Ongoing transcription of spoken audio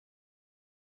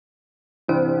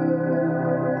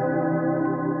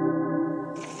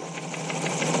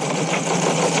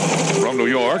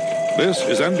This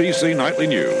is NBC Nightly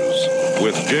News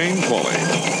with Jane Pauley.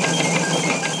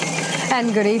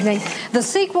 And good evening. The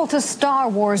sequel to Star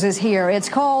Wars is here. It's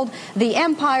called The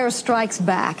Empire Strikes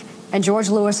Back. And George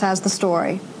Lewis has the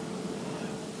story.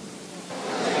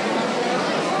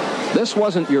 This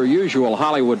wasn't your usual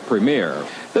Hollywood premiere.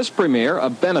 This premiere, a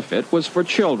benefit, was for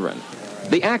children.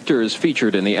 The actors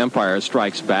featured in The Empire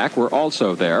Strikes Back were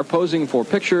also there, posing for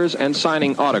pictures and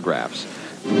signing autographs.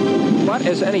 But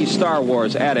as any Star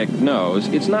Wars addict knows,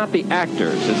 it's not the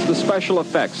actors, it's the special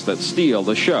effects that steal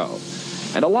the show.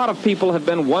 And a lot of people have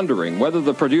been wondering whether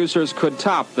the producers could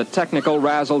top the technical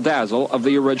razzle-dazzle of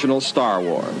the original Star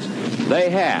Wars. They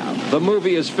have. The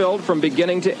movie is filled from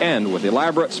beginning to end with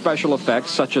elaborate special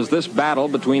effects such as this battle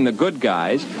between the good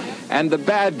guys and the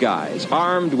bad guys,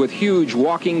 armed with huge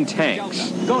walking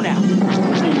tanks. Go now.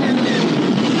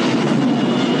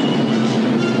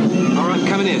 All right,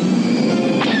 coming in.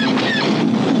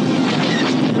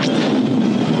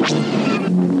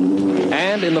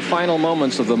 And in the final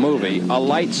moments of the movie, a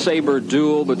lightsaber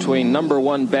duel between number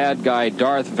one bad guy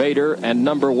Darth Vader and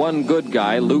number one good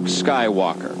guy Luke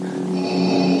Skywalker.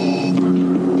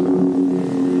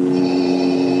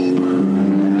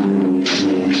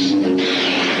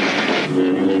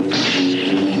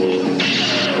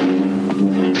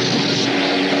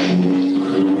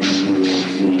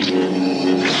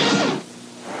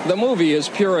 The movie is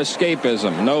pure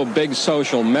escapism, no big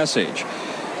social message.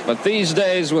 But these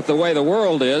days, with the way the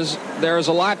world is, there's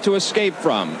a lot to escape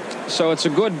from. So it's a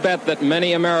good bet that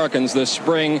many Americans this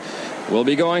spring will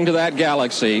be going to that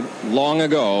galaxy long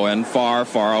ago and far,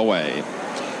 far away.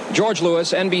 George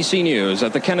Lewis, NBC News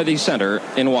at the Kennedy Center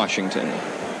in Washington.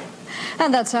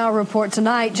 And that's our report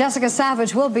tonight. Jessica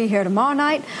Savage will be here tomorrow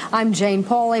night. I'm Jane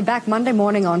Pauley, back Monday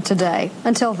morning on Today.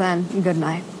 Until then, good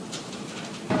night.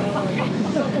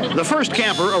 The first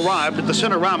camper arrived at the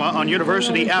Cinerama on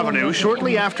University Avenue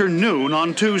shortly after noon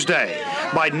on Tuesday.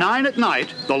 By 9 at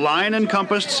night, the line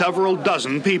encompassed several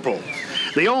dozen people.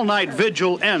 The all-night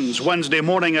vigil ends Wednesday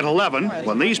morning at 11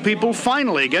 when these people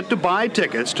finally get to buy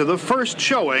tickets to the first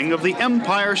showing of The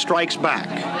Empire Strikes Back.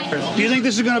 Do you think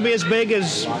this is going to be as big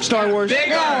as Star Wars?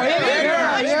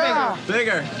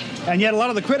 Bigger. And yet a lot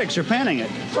of the critics are panning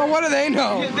it. Well, what do they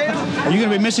know? Are you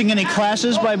going to be missing any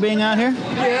classes by being out here?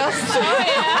 Yes.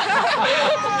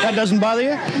 That doesn't bother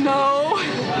you? No.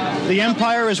 The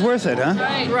Empire is worth it, huh?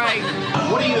 Right.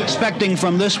 What are you expecting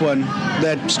from this one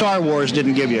that Star Wars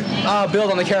didn't give you?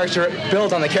 Build on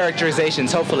the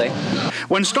characterizations, hopefully.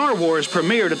 When Star Wars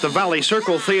premiered at the Valley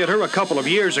Circle Theater a couple of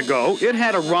years ago, it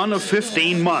had a run of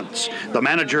 15 months. The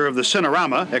manager of the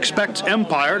Cinerama expects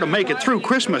Empire to make it through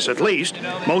Christmas at least.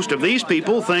 Most of these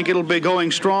people think it'll be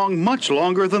going strong much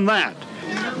longer than that.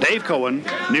 Dave Cohen,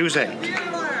 News 8.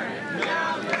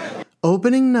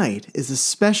 Opening night is a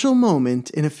special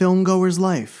moment in a filmgoer's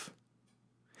life.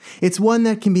 It's one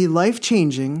that can be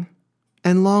life-changing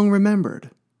and long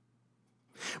remembered.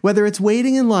 Whether it's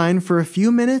waiting in line for a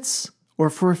few minutes or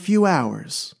for a few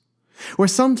hours, or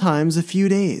sometimes a few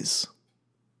days,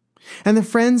 and the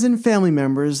friends and family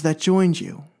members that joined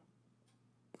you.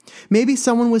 Maybe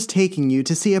someone was taking you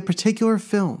to see a particular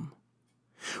film,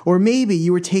 or maybe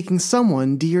you were taking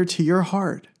someone dear to your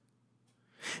heart.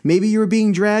 Maybe you were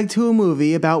being dragged to a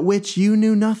movie about which you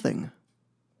knew nothing.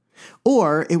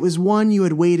 Or it was one you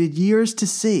had waited years to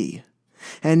see,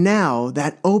 and now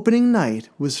that opening night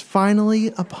was finally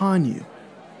upon you.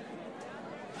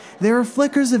 There are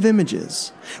flickers of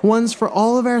images, ones for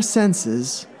all of our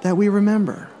senses, that we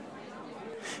remember.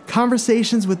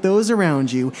 Conversations with those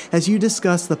around you as you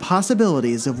discuss the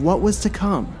possibilities of what was to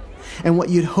come and what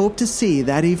you'd hoped to see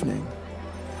that evening.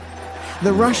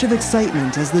 The rush of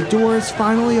excitement as the doors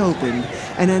finally opened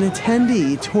and an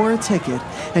attendee tore a ticket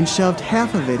and shoved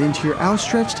half of it into your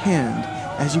outstretched hand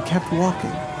as you kept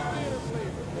walking.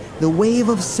 The wave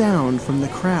of sound from the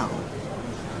crowd.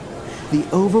 The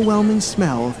overwhelming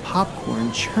smell of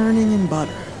popcorn churning in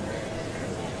butter.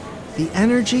 The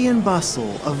energy and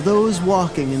bustle of those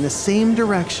walking in the same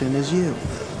direction as you.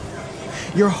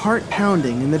 Your heart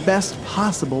pounding in the best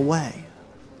possible way.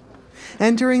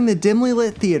 Entering the dimly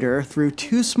lit theater through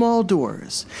two small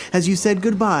doors as you said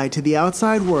goodbye to the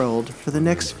outside world for the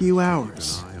next few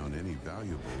hours.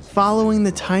 Following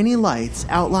the tiny lights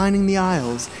outlining the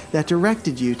aisles that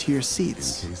directed you to your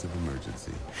seats.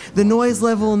 The noise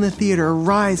level in the theater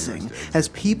rising as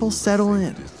people settle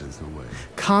in.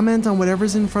 Comment on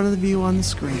whatever's in front of you on the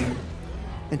screen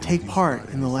and take part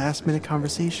in the last-minute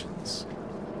conversations.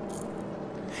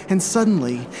 And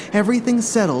suddenly, everything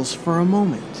settles for a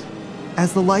moment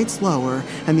as the lights lower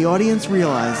and the audience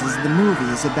realizes the movie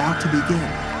is about to begin.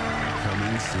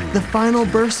 The final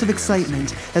burst of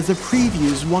excitement as the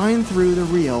previews wind through the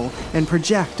reel and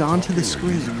project onto the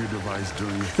screen.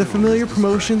 The familiar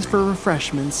promotions for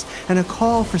refreshments and a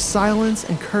call for silence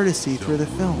and courtesy through the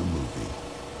film.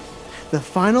 The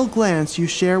final glance you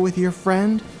share with your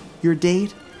friend, your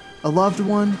date, a loved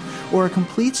one, or a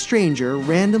complete stranger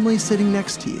randomly sitting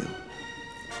next to you.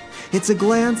 It's a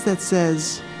glance that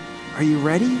says, "Are you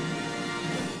ready?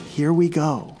 Here we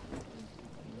go."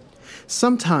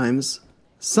 Sometimes,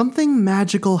 something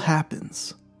magical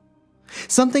happens.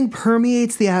 Something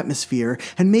permeates the atmosphere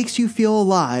and makes you feel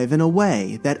alive in a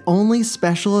way that only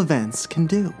special events can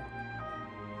do.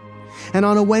 And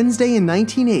on a Wednesday in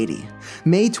 1980,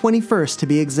 May 21st to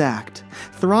be exact,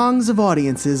 throngs of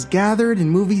audiences gathered in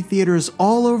movie theaters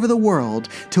all over the world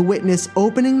to witness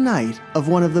opening night of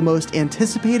one of the most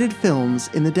anticipated films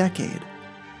in the decade.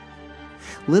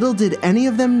 Little did any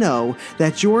of them know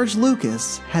that George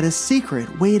Lucas had a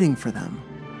secret waiting for them.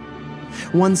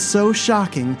 One so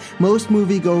shocking, most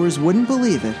moviegoers wouldn't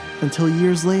believe it until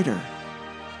years later.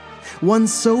 One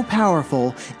so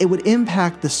powerful, it would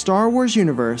impact the Star Wars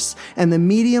universe and the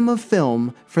medium of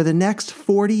film for the next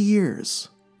 40 years.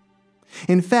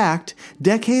 In fact,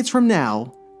 decades from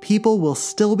now, people will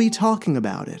still be talking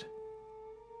about it.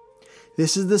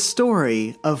 This is the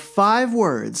story of 5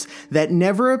 words that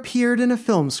never appeared in a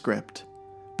film script,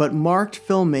 but marked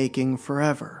filmmaking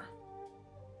forever.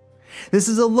 This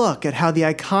is a look at how the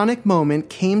iconic moment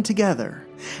came together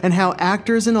and how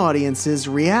actors and audiences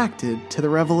reacted to the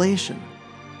revelation.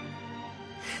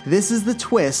 This is the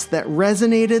twist that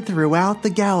resonated throughout the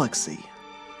galaxy.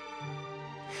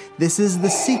 This is the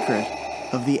secret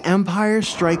of The Empire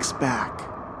Strikes Back.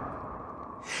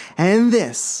 And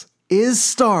this is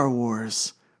Star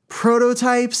Wars,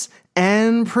 Prototypes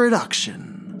and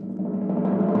Production.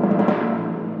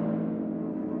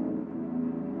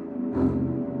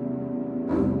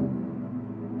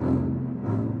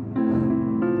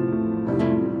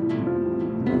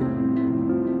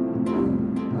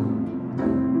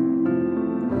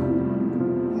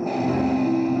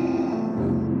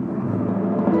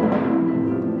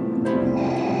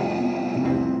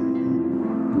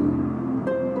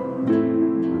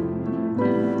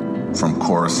 From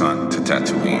Coruscant to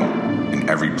Tatooine and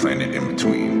every planet in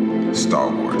between,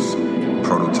 Star Wars,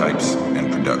 Prototypes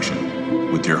and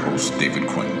Production, with your host, David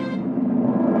Quinn.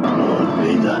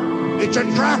 Vader. It's a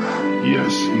trap!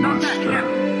 Yes, Master.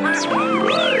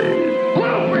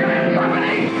 Whoa, we're gonna have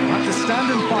company! Have to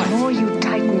stand and fight. The more you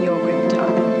tighten your grip,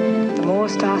 darling, the more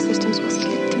star systems will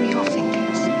slip through your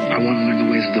fingers. I want to learn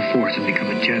the ways of the Force and become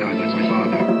a Jedi like my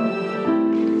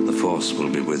father. The Force will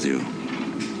be with you,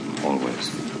 always.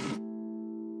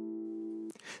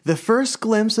 The first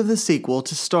glimpse of the sequel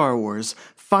to Star Wars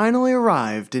finally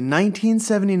arrived in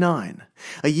 1979,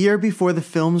 a year before the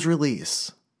film's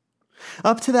release.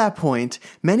 Up to that point,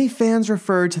 many fans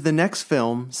referred to the next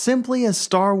film simply as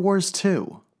Star Wars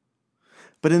 2.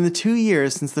 But in the 2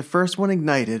 years since the first one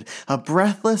ignited a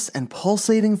breathless and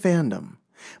pulsating fandom,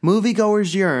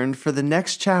 moviegoers yearned for the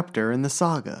next chapter in the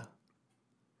saga.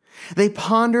 They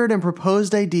pondered and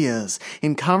proposed ideas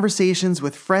in conversations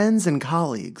with friends and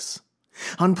colleagues,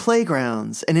 on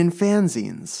playgrounds and in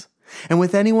fanzines, and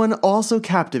with anyone also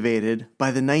captivated by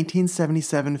the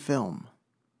 1977 film.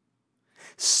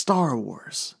 Star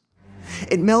Wars.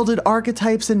 It melded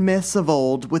archetypes and myths of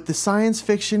old with the science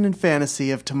fiction and fantasy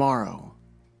of tomorrow.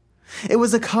 It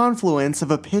was a confluence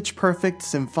of a pitch-perfect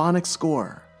symphonic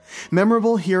score,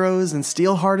 memorable heroes and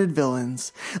steel-hearted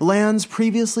villains, lands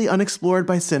previously unexplored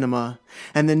by cinema,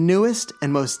 and the newest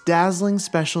and most dazzling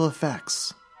special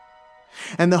effects.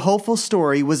 And the hopeful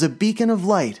story was a beacon of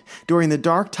light during the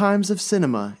dark times of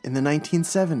cinema in the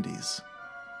 1970s.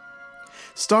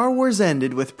 Star Wars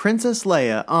ended with Princess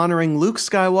Leia honoring Luke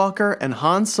Skywalker and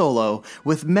Han Solo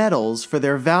with medals for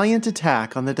their valiant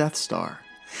attack on the Death Star,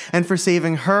 and for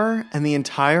saving her and the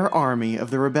entire army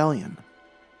of the rebellion.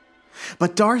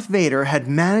 But Darth Vader had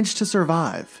managed to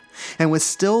survive, and was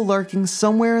still lurking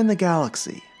somewhere in the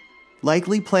galaxy,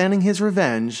 likely planning his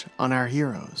revenge on our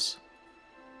heroes.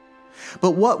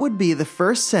 But what would be the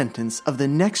first sentence of the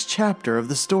next chapter of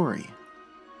the story?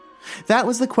 That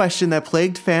was the question that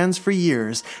plagued fans for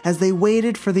years as they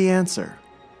waited for the answer.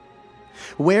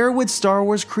 Where would Star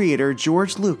Wars creator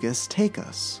George Lucas take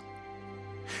us?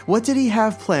 What did he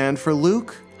have planned for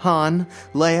Luke, Han,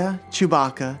 Leia,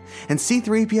 Chewbacca, and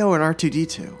C-3PO and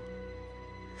R2-D2?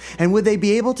 And would they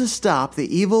be able to stop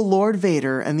the evil Lord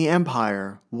Vader and the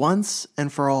Empire once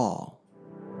and for all?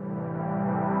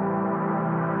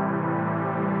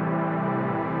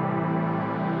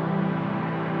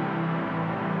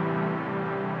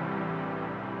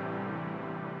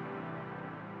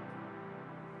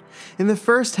 In the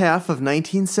first half of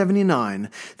 1979,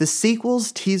 the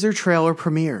sequel's teaser trailer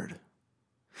premiered.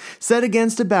 Set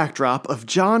against a backdrop of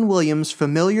John Williams'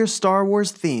 familiar Star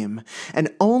Wars theme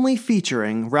and only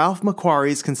featuring Ralph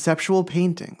McQuarrie's conceptual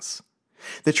paintings,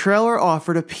 the trailer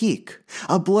offered a peek,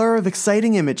 a blur of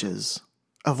exciting images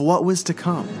of what was to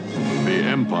come. The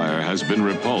Empire has been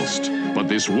repulsed, but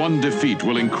this one defeat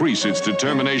will increase its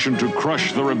determination to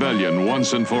crush the rebellion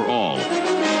once and for all.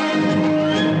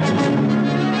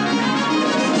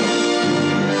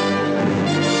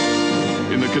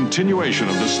 In the continuation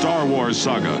of the Star Wars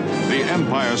saga, the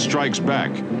Empire strikes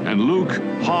back, and Luke,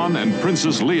 Han, and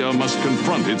Princess Leia must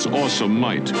confront its awesome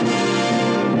might.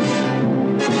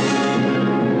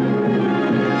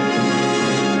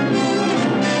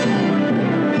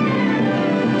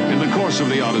 Of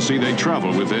the Odyssey, they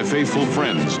travel with their faithful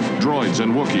friends, droids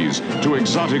and Wookiees, to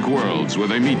exotic worlds where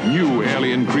they meet new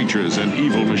alien creatures and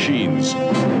evil machines.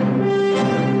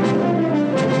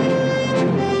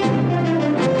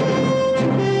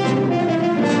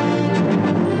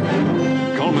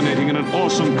 Culminating in an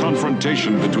awesome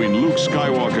confrontation between Luke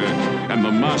Skywalker and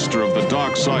the master of the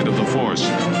dark side of the Force,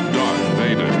 Darth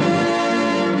Vader.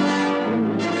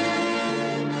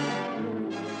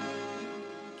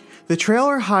 The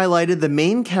trailer highlighted the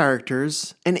main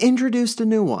characters and introduced a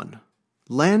new one,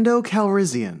 Lando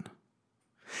Calrissian.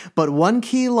 But one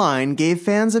key line gave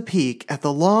fans a peek at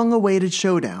the long-awaited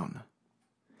showdown.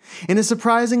 In a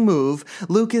surprising move,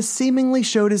 Lucas seemingly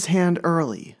showed his hand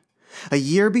early, a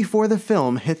year before the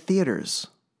film hit theaters.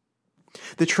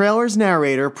 The trailer's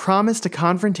narrator promised a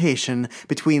confrontation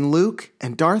between Luke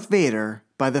and Darth Vader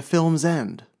by the film's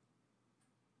end.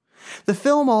 The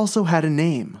film also had a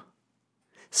name.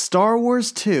 Star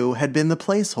Wars 2 had been the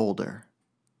placeholder.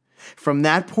 From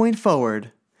that point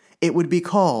forward, it would be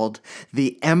called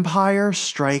The Empire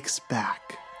Strikes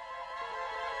Back.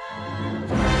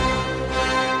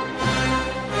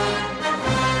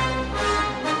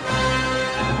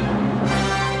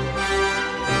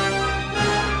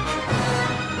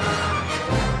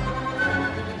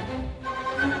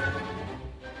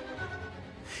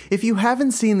 If you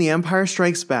haven't seen The Empire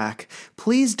Strikes Back,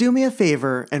 please do me a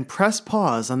favor and press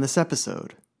pause on this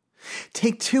episode.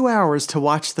 Take 2 hours to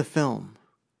watch the film.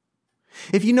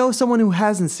 If you know someone who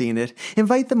hasn't seen it,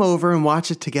 invite them over and watch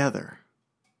it together.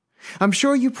 I'm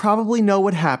sure you probably know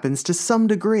what happens to some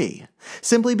degree,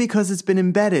 simply because it's been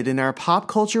embedded in our pop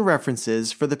culture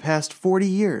references for the past 40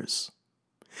 years.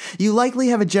 You likely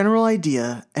have a general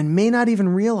idea and may not even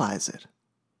realize it.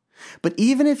 But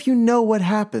even if you know what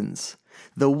happens,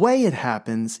 the way it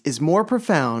happens is more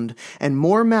profound and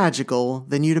more magical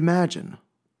than you'd imagine.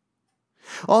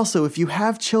 Also, if you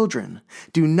have children,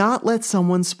 do not let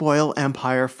someone spoil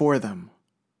Empire for them.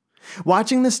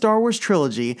 Watching the Star Wars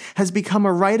trilogy has become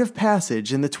a rite of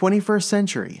passage in the 21st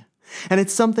century, and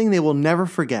it's something they will never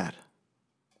forget.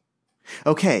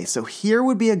 Okay, so here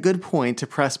would be a good point to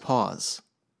press pause.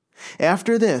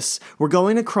 After this, we're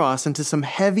going to cross into some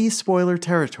heavy spoiler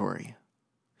territory.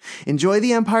 Enjoy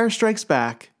The Empire Strikes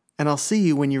Back, and I'll see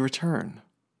you when you return.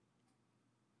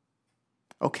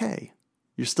 Okay,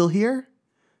 you're still here?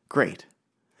 Great.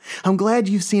 I'm glad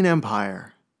you've seen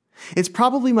Empire. It's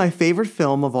probably my favorite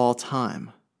film of all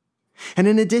time. And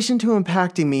in addition to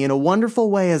impacting me in a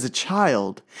wonderful way as a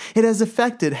child, it has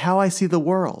affected how I see the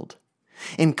world.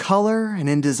 In color and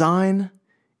in design,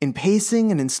 in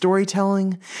pacing and in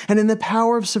storytelling, and in the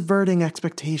power of subverting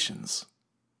expectations.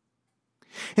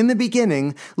 In the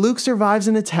beginning, Luke survives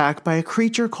an attack by a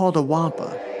creature called a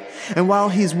Wampa, and while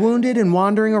he's wounded and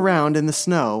wandering around in the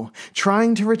snow,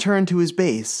 trying to return to his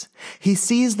base, he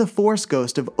sees the Force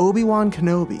ghost of Obi-Wan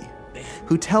Kenobi,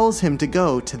 who tells him to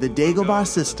go to the Dagobah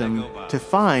system to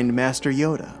find Master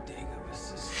Yoda.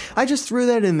 I just threw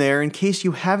that in there in case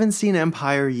you haven't seen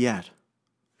Empire yet.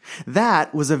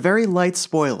 That was a very light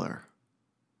spoiler.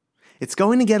 It's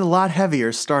going to get a lot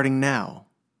heavier starting now.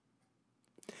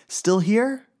 Still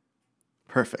here?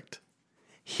 Perfect.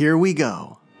 Here we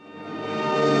go.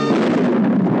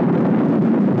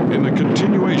 In the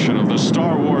continuation of the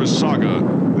Star Wars saga,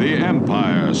 The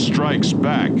Empire Strikes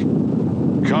Back.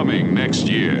 Coming next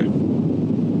year.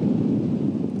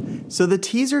 So the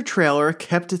teaser trailer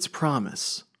kept its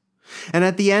promise. And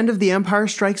at the end of The Empire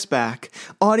Strikes Back,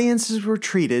 audiences were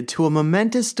treated to a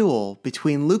momentous duel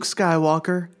between Luke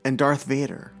Skywalker and Darth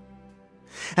Vader.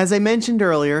 As I mentioned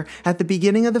earlier, at the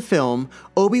beginning of the film,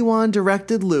 Obi-Wan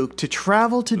directed Luke to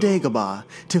travel to Dagobah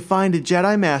to find a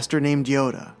Jedi Master named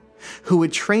Yoda, who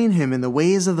would train him in the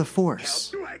ways of the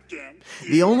Force.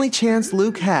 The only chance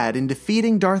Luke had in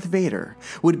defeating Darth Vader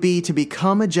would be to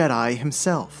become a Jedi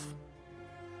himself.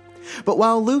 But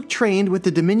while Luke trained with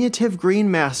the diminutive Green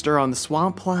Master on the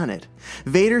Swamp Planet,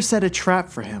 Vader set a trap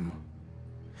for him.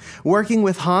 Working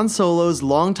with Han Solo's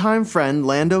longtime friend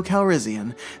Lando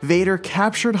Calrissian, Vader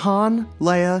captured Han,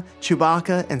 Leia,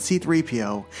 Chewbacca, and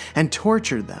C-3PO and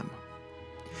tortured them.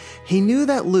 He knew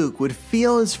that Luke would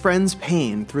feel his friend's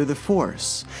pain through the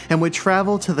Force and would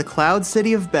travel to the Cloud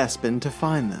City of Bespin to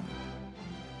find them.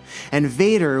 And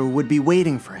Vader would be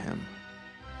waiting for him.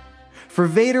 For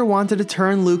Vader wanted to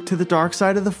turn Luke to the dark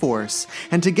side of the Force,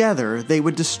 and together they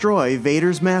would destroy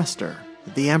Vader's master,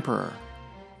 the Emperor.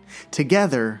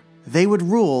 Together, they would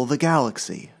rule the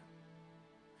galaxy.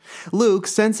 Luke,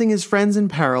 sensing his friends in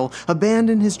peril,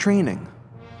 abandoned his training.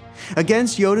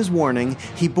 Against Yoda's warning,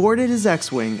 he boarded his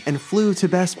X-Wing and flew to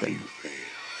Bespin.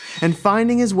 And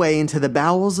finding his way into the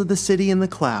bowels of the city in the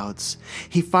clouds,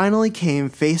 he finally came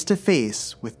face to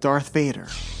face with Darth Vader.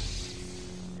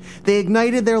 They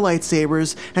ignited their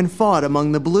lightsabers and fought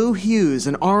among the blue hues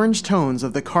and orange tones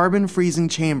of the carbon-freezing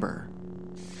chamber.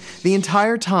 The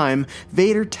entire time,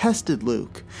 Vader tested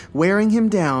Luke, wearing him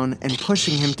down and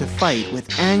pushing him to fight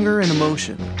with anger and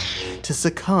emotion, to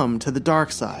succumb to the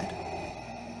dark side.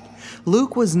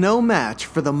 Luke was no match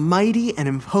for the mighty and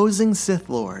imposing Sith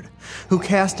Lord, who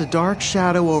cast a dark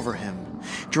shadow over him,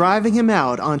 driving him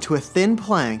out onto a thin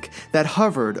plank that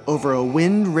hovered over a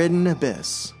wind-ridden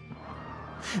abyss.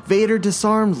 Vader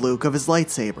disarmed Luke of his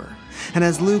lightsaber, and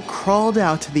as Luke crawled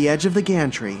out to the edge of the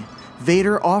gantry,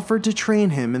 Vader offered to train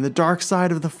him in the dark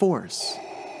side of the Force.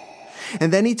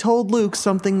 And then he told Luke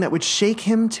something that would shake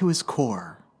him to his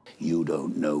core. You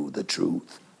don't know the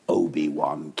truth.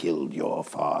 Obi-Wan killed your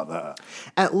father.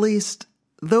 At least,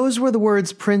 those were the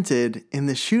words printed in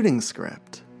the shooting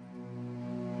script.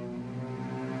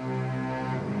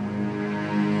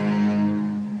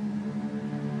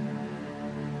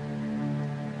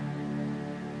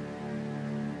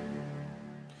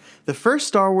 The first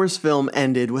Star Wars film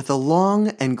ended with a long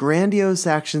and grandiose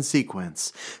action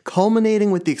sequence,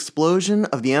 culminating with the explosion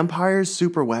of the Empire's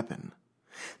superweapon,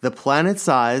 the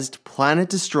planet-sized,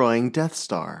 planet-destroying Death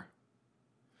Star.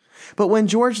 But when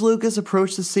George Lucas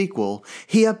approached the sequel,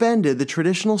 he upended the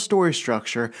traditional story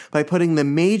structure by putting the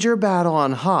major battle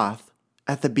on Hoth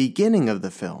at the beginning of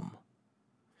the film.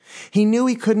 He knew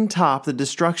he couldn't top the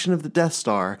destruction of the Death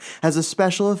Star as a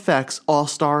special effects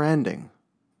all-star ending.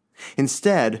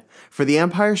 Instead, for The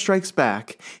Empire Strikes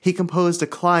Back, he composed a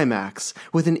climax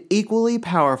with an equally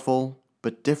powerful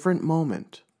but different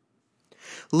moment.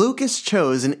 Lucas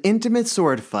chose an intimate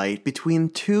sword fight between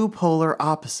two polar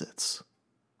opposites.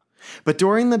 But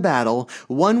during the battle,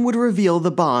 one would reveal the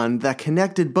bond that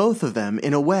connected both of them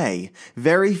in a way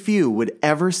very few would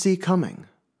ever see coming.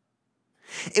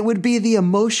 It would be the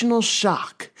emotional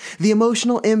shock, the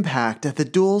emotional impact at the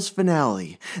duel's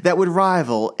finale that would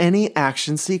rival any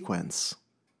action sequence.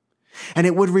 And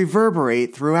it would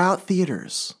reverberate throughout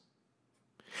theaters.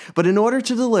 But in order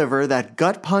to deliver that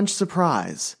gut-punch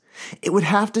surprise, it would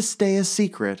have to stay a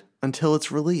secret until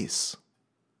its release.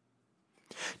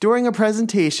 During a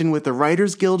presentation with the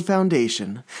Writers Guild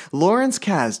Foundation, Lawrence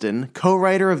Kasdan,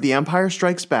 co-writer of The Empire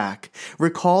Strikes Back,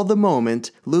 recalled the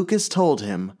moment Lucas told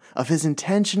him of his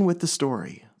intention with the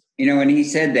story. You know, when he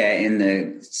said that in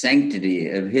the sanctity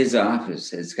of his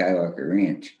office at Skywalker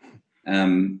Ranch,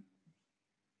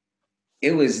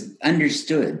 it was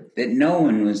understood that no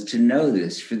one was to know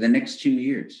this for the next 2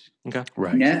 years. Okay,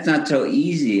 right. And that's not so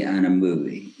easy on a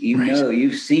movie. You know,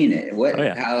 you've seen it.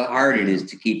 How hard it is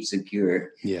to keep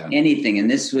secure anything.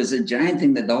 And this was a giant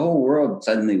thing that the whole world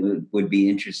suddenly would be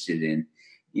interested in.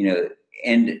 You know,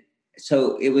 and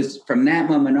so it was from that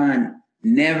moment on,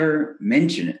 never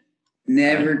mention it,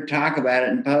 never talk about it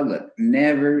in public,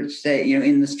 never say, you know,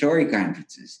 in the story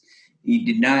conferences, you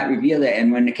did not reveal that.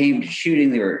 And when it came to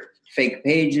shooting, there were fake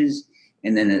pages.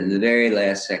 And then at the very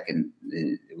last second,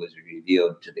 it was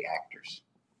revealed to the actors.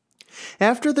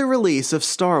 After the release of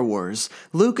Star Wars,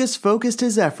 Lucas focused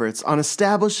his efforts on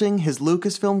establishing his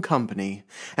Lucasfilm company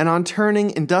and on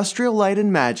turning Industrial Light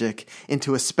and Magic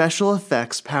into a special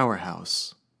effects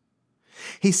powerhouse.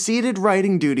 He ceded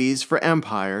writing duties for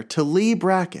Empire to Leigh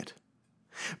Brackett.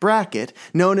 Brackett,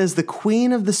 known as the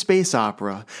Queen of the Space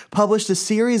Opera, published a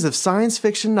series of science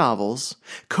fiction novels,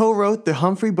 co-wrote the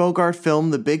Humphrey Bogart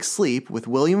film The Big Sleep with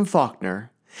William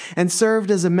Faulkner, and served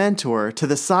as a mentor to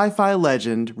the sci-fi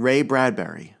legend Ray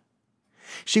Bradbury.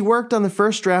 She worked on the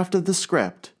first draft of the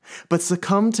script, but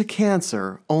succumbed to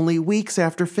cancer only weeks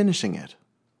after finishing it.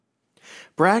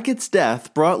 Brackett's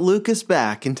death brought Lucas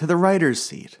back into the writer's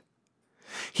seat.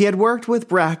 He had worked with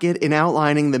Brackett in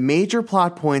outlining the major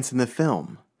plot points in the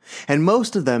film, and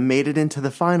most of them made it into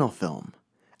the final film,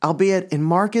 albeit in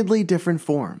markedly different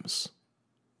forms.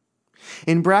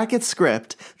 In Brackett's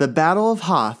script, the Battle of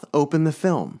Hoth opened the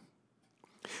film.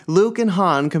 Luke and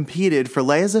Han competed for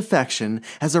Leia's affection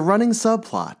as a running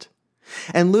subplot,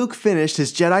 and Luke finished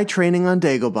his Jedi training on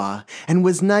Dagobah and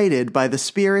was knighted by the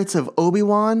spirits of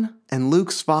Obi-Wan and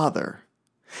Luke's father,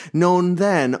 known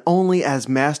then only as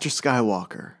Master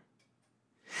Skywalker.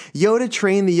 Yoda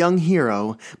trained the young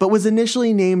hero, but was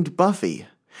initially named Buffy,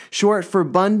 short for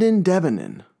Bundin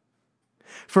Debonin.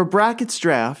 For Brackett's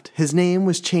draft, his name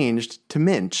was changed to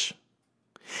Minch.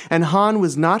 And Han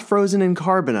was not frozen in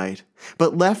carbonite,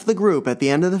 but left the group at the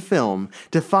end of the film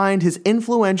to find his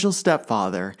influential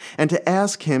stepfather and to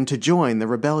ask him to join the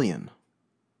rebellion.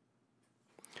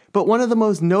 But one of the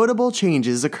most notable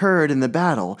changes occurred in the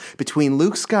battle between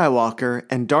Luke Skywalker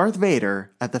and Darth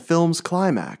Vader at the film's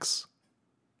climax.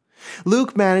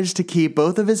 Luke managed to keep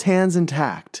both of his hands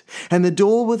intact, and the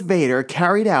duel with Vader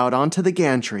carried out onto the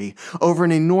gantry over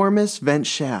an enormous vent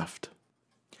shaft.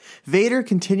 Vader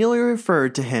continually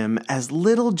referred to him as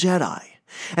Little Jedi,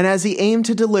 and as he aimed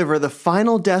to deliver the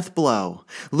final death blow,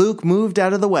 Luke moved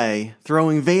out of the way,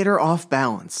 throwing Vader off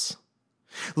balance.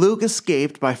 Luke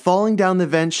escaped by falling down the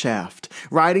vent shaft,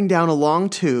 riding down a long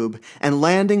tube, and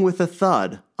landing with a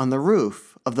thud on the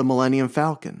roof of the Millennium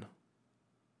Falcon.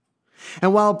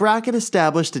 And while Brackett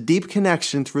established a deep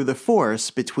connection through the Force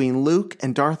between Luke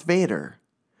and Darth Vader,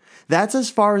 that's as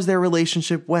far as their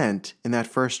relationship went in that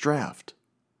first draft.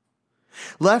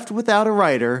 Left without a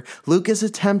writer, Lucas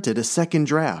attempted a second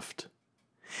draft.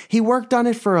 He worked on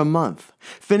it for a month,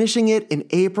 finishing it in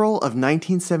April of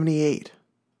 1978.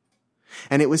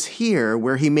 And it was here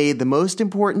where he made the most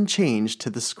important change to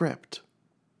the script.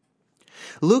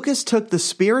 Lucas took the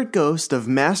spirit ghost of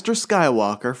Master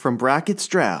Skywalker from Brackett's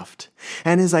draft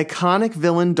and his iconic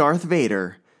villain Darth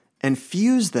Vader and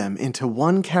fused them into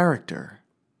one character.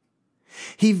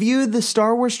 He viewed the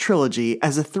Star Wars trilogy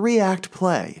as a 3-act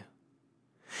play.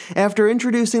 After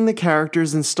introducing the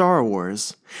characters in Star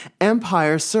Wars,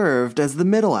 Empire served as the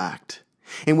middle act,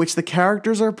 in which the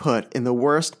characters are put in the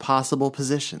worst possible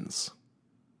positions.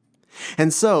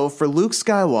 And so, for Luke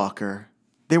Skywalker,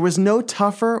 there was no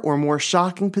tougher or more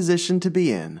shocking position to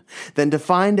be in than to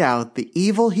find out the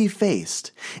evil he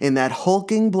faced in that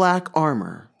hulking black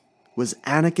armor was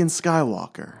Anakin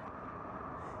Skywalker,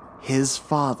 his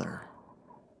father.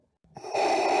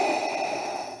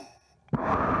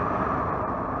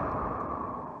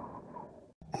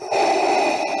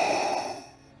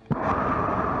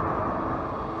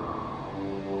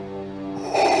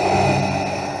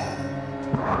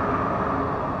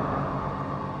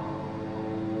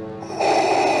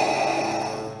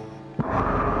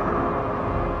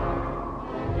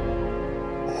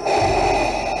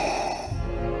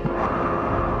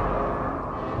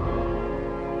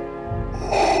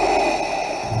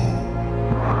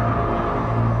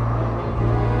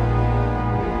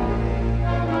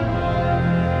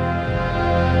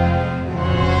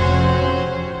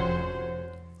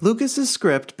 Lucas's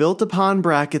script built upon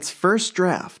Brackett's first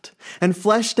draft and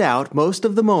fleshed out most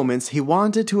of the moments he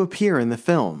wanted to appear in the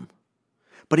film,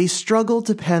 but he struggled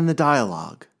to pen the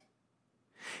dialogue.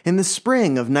 In the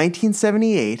spring of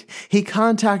 1978, he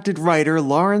contacted writer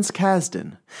Lawrence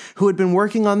Kasdan, who had been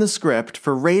working on the script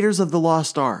for Raiders of the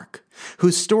Lost Ark,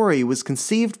 whose story was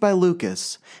conceived by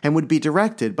Lucas and would be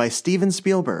directed by Steven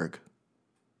Spielberg.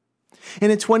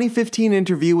 In a 2015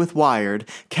 interview with Wired,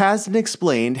 Kasdan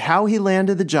explained how he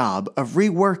landed the job of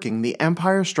reworking the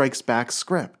Empire Strikes Back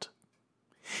script.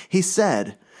 He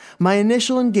said, "My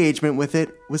initial engagement with it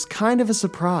was kind of a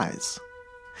surprise.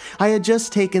 I had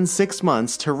just taken 6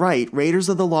 months to write Raiders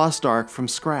of the Lost Ark from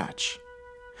scratch.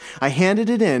 I handed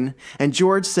it in, and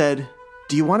George said,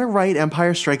 'Do you want to write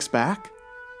Empire Strikes Back?'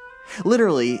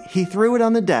 Literally, he threw it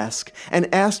on the desk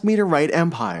and asked me to write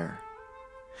Empire.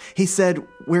 He said,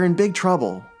 'We're in big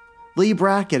trouble. Lee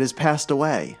Brackett has passed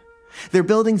away. They're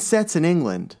building sets in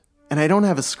England, and I don't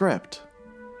have a script.'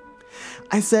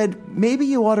 I said, 'Maybe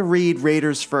you ought to read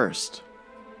Raiders first.'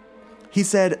 He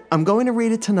said, 'I'm going to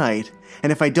read it tonight,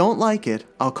 and if I don't like it,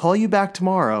 I'll call you back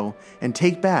tomorrow and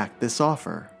take back this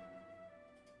offer.'"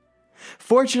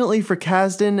 Fortunately for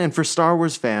Kasdan and for Star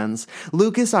Wars fans,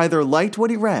 Lucas either liked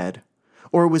what he read,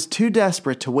 or was too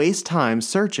desperate to waste time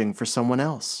searching for someone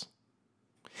else.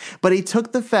 But he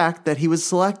took the fact that he was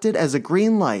selected as a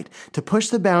green light to push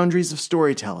the boundaries of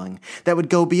storytelling that would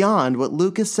go beyond what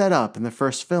Lucas set up in the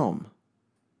first film.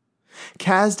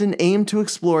 Kasdan aimed to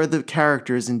explore the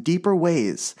characters in deeper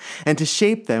ways and to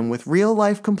shape them with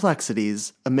real-life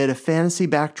complexities amid a fantasy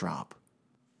backdrop.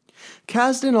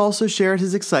 Kasdan also shared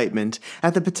his excitement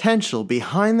at the potential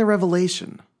behind the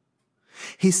revelation.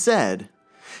 He said,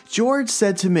 "George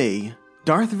said to me,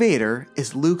 'Darth Vader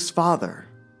is Luke's father.'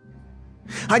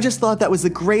 I just thought that was the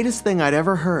greatest thing I'd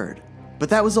ever heard, but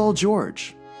that was all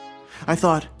George. I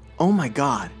thought, oh my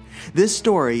God, this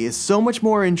story is so much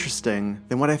more interesting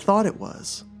than what I thought it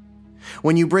was.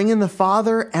 When you bring in the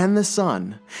Father and the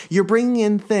Son, you're bringing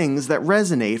in things that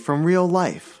resonate from real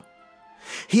life.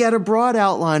 He had a broad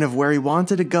outline of where he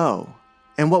wanted to go,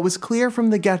 and what was clear from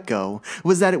the get-go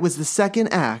was that it was the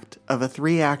second act of a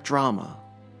 3-act drama.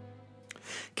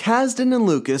 Kasdan and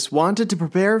Lucas wanted to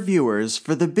prepare viewers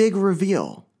for the big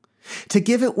reveal, to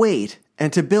give it weight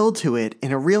and to build to it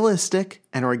in a realistic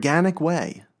and organic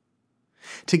way.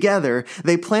 Together,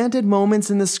 they planted moments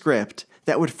in the script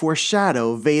that would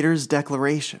foreshadow Vader's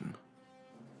declaration.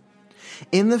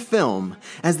 In the film,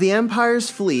 as the Empire's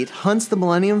fleet hunts the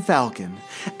Millennium Falcon,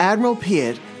 Admiral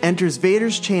Piet enters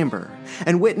Vader's chamber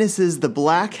and witnesses the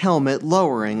black helmet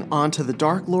lowering onto the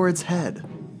Dark Lord's head.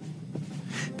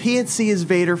 Piet sees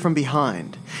Vader from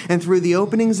behind, and through the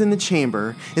openings in the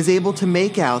chamber is able to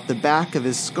make out the back of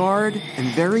his scarred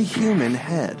and very human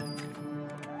head.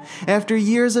 After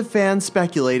years of fans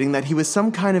speculating that he was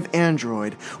some kind of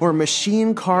android or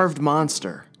machine-carved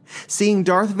monster, seeing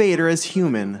Darth Vader as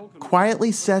human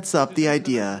quietly sets up the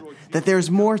idea that there's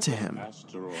more to him,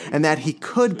 and that he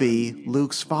could be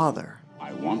Luke's father.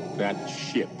 I want that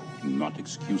ship, not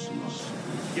excuses.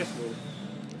 Yes, sir.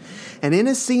 And in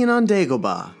a scene on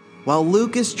Dagobah, while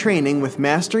Luke is training with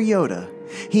Master Yoda,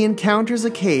 he encounters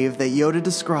a cave that Yoda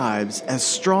describes as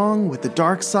strong with the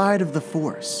dark side of the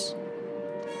Force.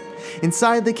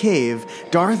 Inside the cave,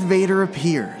 Darth Vader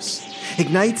appears,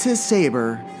 ignites his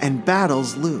saber, and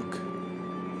battles Luke.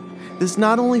 This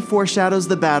not only foreshadows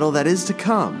the battle that is to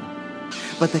come,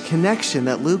 but the connection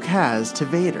that Luke has to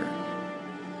Vader.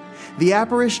 The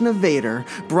apparition of Vader,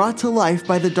 brought to life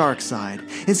by the dark side,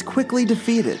 is quickly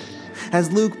defeated,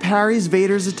 as Luke parries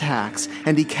Vader's attacks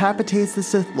and decapitates the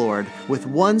Sith Lord with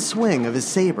one swing of his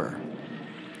saber.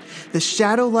 The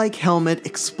shadow-like helmet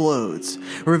explodes,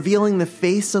 revealing the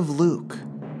face of Luke.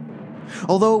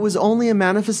 Although it was only a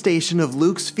manifestation of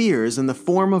Luke's fears in the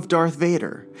form of Darth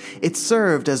Vader, it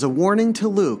served as a warning to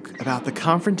Luke about the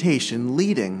confrontation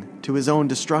leading to his own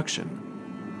destruction.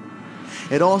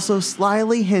 It also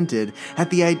slyly hinted at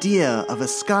the idea of a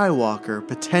Skywalker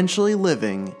potentially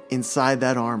living inside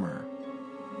that armor.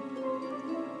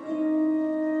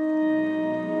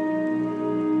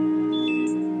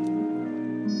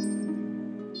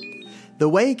 The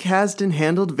way Kasdan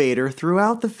handled Vader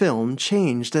throughout the film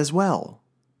changed as well.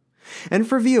 And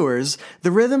for viewers, the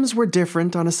rhythms were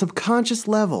different on a subconscious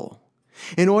level,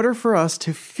 in order for us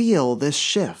to feel this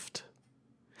shift.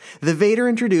 The Vader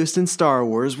introduced in Star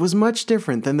Wars was much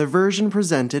different than the version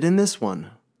presented in this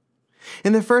one.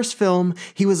 In the first film,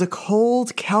 he was a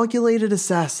cold, calculated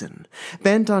assassin,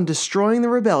 bent on destroying the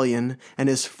rebellion and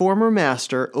his former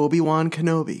master, Obi-Wan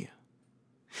Kenobi.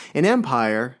 In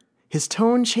Empire, his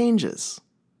tone changes.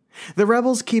 The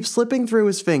rebels keep slipping through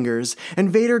his fingers, and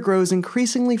Vader grows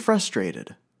increasingly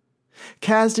frustrated.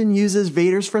 Kasdan uses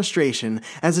Vader's frustration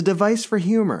as a device for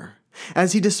humor,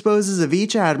 as he disposes of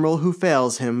each admiral who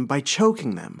fails him by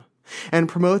choking them, and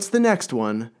promotes the next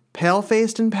one,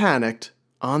 pale-faced and panicked,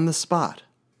 on the spot.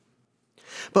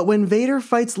 But when Vader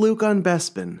fights Luke on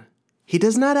Bespin, he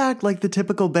does not act like the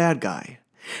typical bad guy,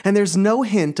 and there's no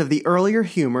hint of the earlier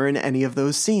humor in any of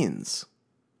those scenes.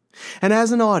 And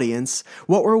as an audience,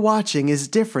 what we're watching is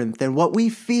different than what we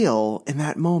feel in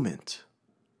that moment.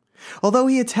 Although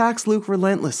he attacks Luke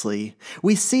relentlessly,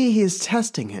 we see he is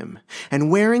testing him and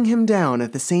wearing him down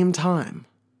at the same time.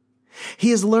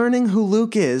 He is learning who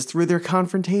Luke is through their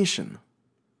confrontation.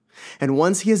 And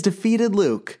once he has defeated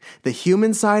Luke, the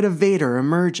human side of Vader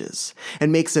emerges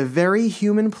and makes a very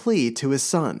human plea to his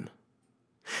son.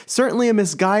 Certainly a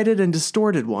misguided and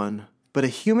distorted one, but a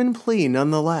human plea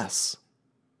nonetheless.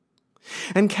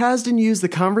 And Kasdan used the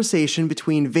conversation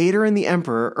between Vader and the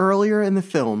Emperor earlier in the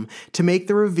film to make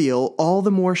the reveal all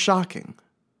the more shocking.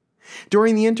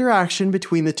 During the interaction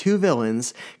between the two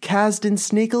villains, Kasdan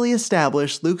sneakily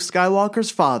established Luke Skywalker's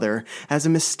father as a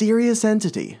mysterious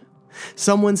entity,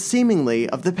 someone seemingly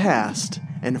of the past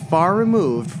and far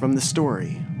removed from the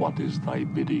story. What is thy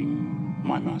bidding,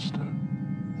 my master?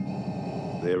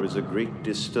 There is a great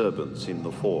disturbance in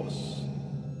the Force.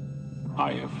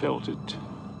 I have felt it.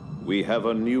 We have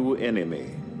a new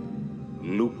enemy,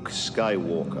 Luke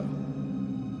Skywalker.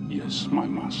 Yes, my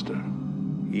master.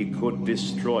 He could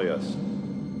destroy us.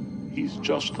 He's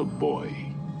just a boy.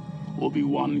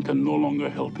 Obi-Wan can no longer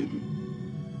help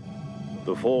him.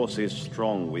 The Force is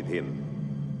strong with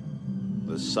him.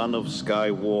 The son of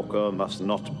Skywalker must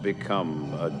not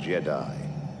become a Jedi.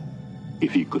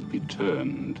 If he could be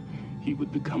turned, he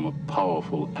would become a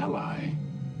powerful ally.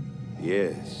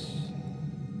 Yes.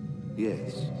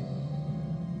 Yes.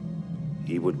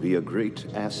 He would be a great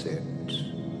asset.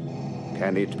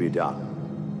 Can it be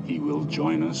done? He will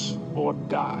join us or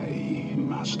die,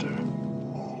 Master.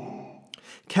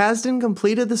 Kasdan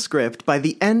completed the script by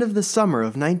the end of the summer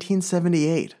of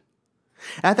 1978.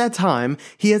 At that time,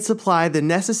 he had supplied the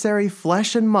necessary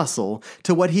flesh and muscle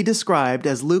to what he described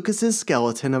as Lucas's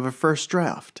skeleton of a first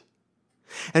draft.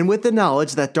 And with the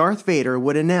knowledge that Darth Vader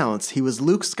would announce he was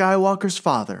Luke Skywalker's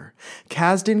father,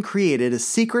 Kasdan created a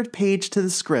secret page to the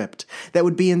script that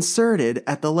would be inserted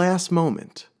at the last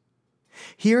moment.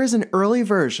 Here is an early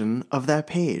version of that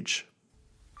page.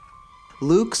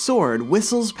 Luke's sword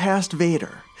whistles past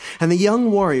Vader, and the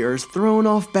young warrior is thrown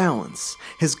off balance,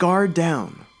 his guard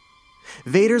down.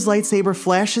 Vader's lightsaber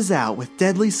flashes out with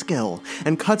deadly skill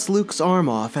and cuts Luke's arm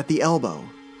off at the elbow.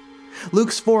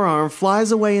 Luke's forearm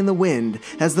flies away in the wind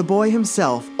as the boy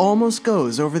himself almost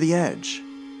goes over the edge.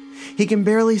 He can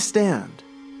barely stand.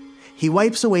 He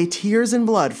wipes away tears and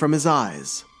blood from his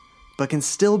eyes, but can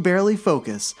still barely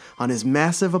focus on his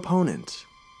massive opponent.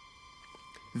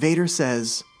 Vader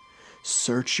says,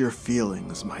 "Search your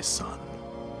feelings, my son.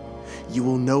 You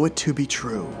will know it to be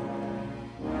true.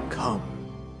 Come,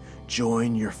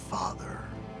 join your father."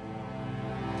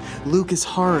 Luke is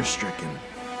horror-stricken,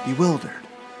 bewildered.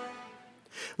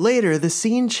 Later, the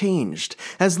scene changed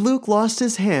as Luke lost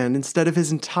his hand instead of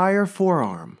his entire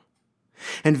forearm.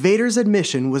 And Vader's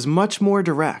admission was much more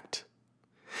direct.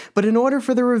 But in order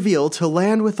for the reveal to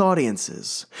land with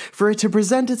audiences, for it to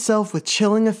present itself with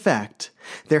chilling effect,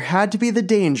 there had to be the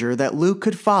danger that Luke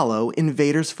could follow in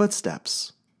Vader's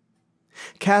footsteps.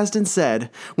 Kasdan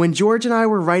said, "When George and I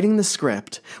were writing the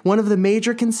script, one of the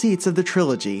major conceits of the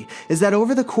trilogy is that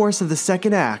over the course of the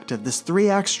second act of this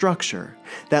 3-act structure,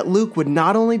 that Luke would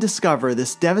not only discover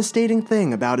this devastating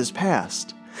thing about his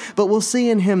past, but will see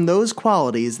in him those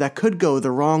qualities that could go the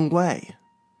wrong way.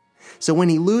 So when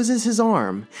he loses his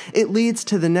arm, it leads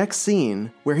to the next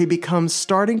scene where he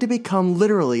starting to become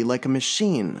literally like a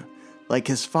machine, like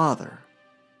his father."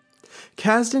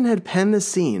 Kasdan had penned the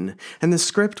scene, and the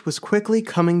script was quickly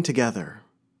coming together.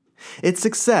 Its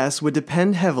success would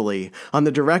depend heavily on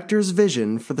the director's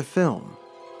vision for the film.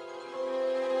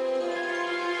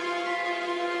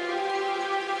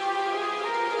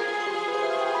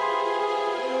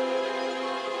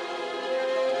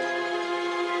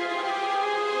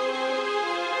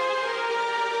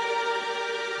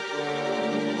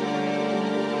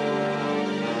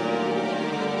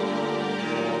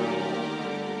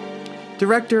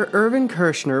 Director Irvin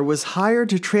Kershner was hired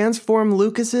to transform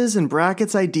Lucas's and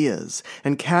Brackett's ideas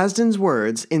and Kasdan's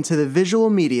words into the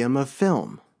visual medium of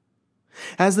film.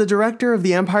 As the director of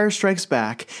The Empire Strikes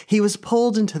Back, he was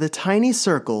pulled into the tiny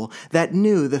circle that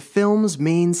knew the film's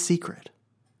main secret.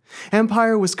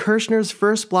 Empire was Kershner's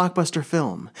first blockbuster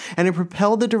film, and it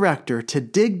propelled the director to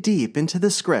dig deep into the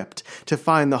script to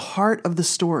find the heart of the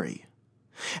story.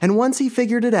 And once he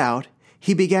figured it out,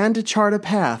 he began to chart a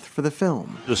path for the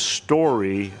film. The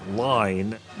story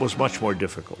line was much more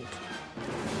difficult.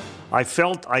 I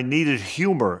felt I needed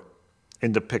humor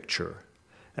in the picture,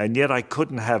 and yet I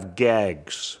couldn't have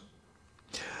gags.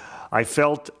 I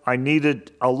felt I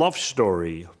needed a love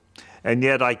story, and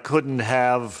yet I couldn't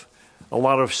have a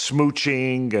lot of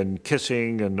smooching and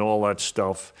kissing and all that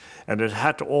stuff, and it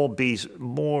had to all be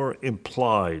more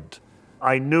implied.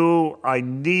 I knew I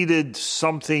needed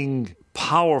something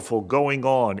powerful going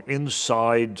on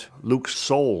inside Luke's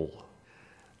soul.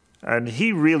 And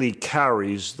he really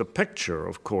carries the picture,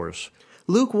 of course.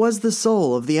 Luke was the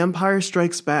soul of The Empire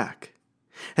Strikes Back.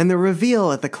 And the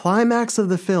reveal at the climax of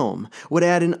the film would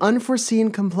add an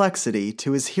unforeseen complexity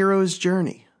to his hero's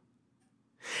journey.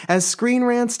 As Screen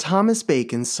Rant's Thomas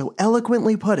Bacon so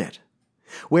eloquently put it,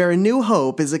 where A New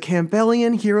Hope is a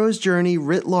Campbellian hero's journey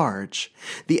writ large,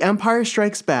 The Empire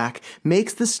Strikes Back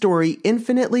makes the story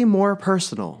infinitely more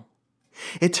personal.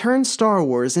 It turns Star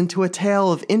Wars into a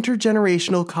tale of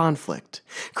intergenerational conflict,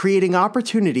 creating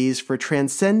opportunities for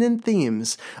transcendent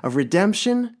themes of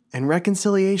redemption and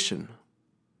reconciliation.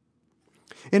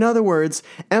 In other words,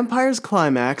 Empire's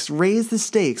climax raised the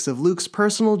stakes of Luke's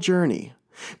personal journey,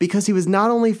 because he was not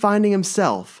only finding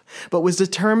himself, but was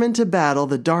determined to battle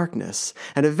the darkness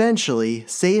and eventually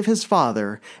save his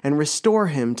father and restore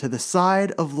him to the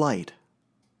side of light.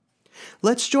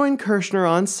 Let's join Kershner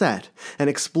on set and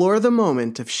explore the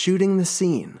moment of shooting the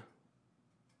scene.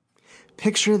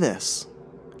 Picture this: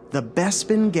 the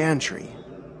Bespin Gantry.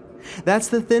 That's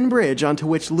the thin bridge onto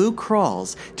which Luke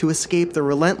crawls to escape the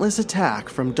relentless attack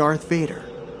from Darth Vader.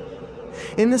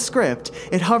 In the script,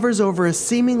 it hovers over a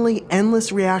seemingly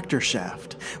endless reactor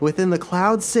shaft within the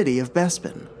cloud city of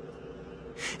Bespin.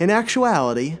 In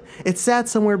actuality, it sat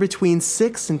somewhere between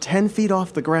 6 and 10 feet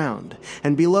off the ground,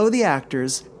 and below the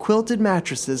actors, quilted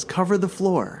mattresses covered the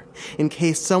floor, in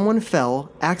case someone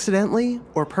fell accidentally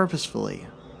or purposefully.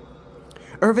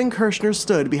 Irving Kershner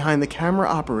stood behind the camera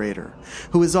operator,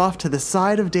 who was off to the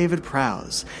side of David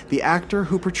Prowse, the actor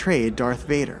who portrayed Darth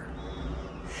Vader.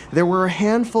 There were a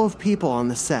handful of people on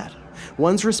the set,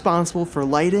 ones responsible for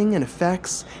lighting and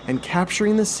effects and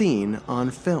capturing the scene on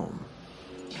film.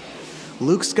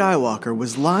 Luke Skywalker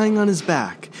was lying on his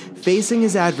back, facing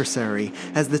his adversary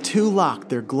as the two locked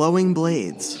their glowing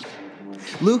blades.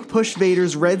 Luke pushed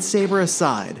Vader's red saber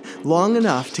aside long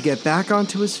enough to get back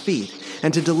onto his feet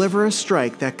and to deliver a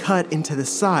strike that cut into the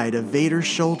side of Vader's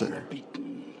shoulder.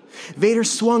 Vader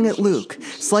swung at Luke,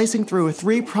 slicing through a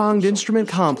 3-pronged instrument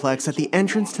complex at the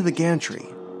entrance to the gantry.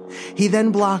 He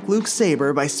then blocked Luke's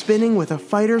saber by spinning with a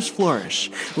fighter's flourish,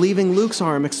 leaving Luke's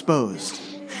arm exposed.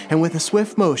 And with a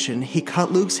swift motion, he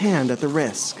cut Luke's hand at the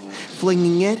wrist,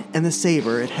 flinging it and the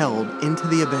saber it held into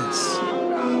the abyss.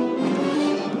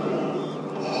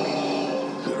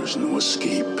 There is no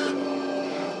escape.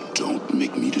 Don't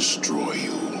make me destroy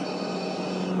you.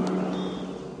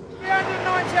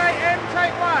 398M,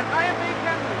 take 1. AMB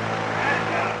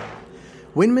cameras.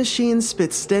 Wind Machine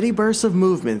spit steady bursts of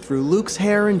movement through Luke's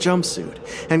hair and jumpsuit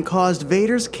and caused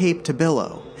Vader's cape to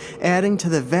billow, adding to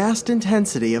the vast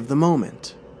intensity of the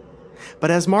moment. But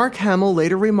as Mark Hamill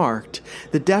later remarked,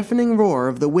 the deafening roar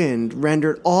of the wind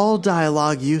rendered all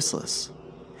dialogue useless.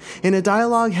 In a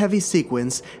dialogue-heavy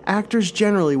sequence, actors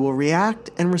generally will react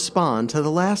and respond to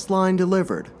the last line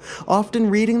delivered,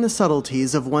 often reading the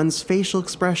subtleties of one's facial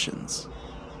expressions.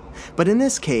 But in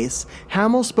this case,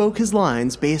 Hamill spoke his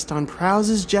lines based on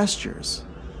Prowse's gestures.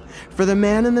 For the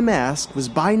man in the mask was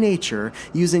by nature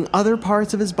using other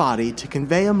parts of his body to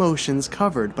convey emotions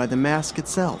covered by the mask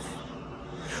itself.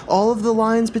 All of the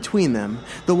lines between them,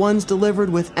 the ones delivered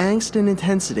with angst and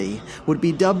intensity, would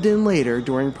be dubbed in later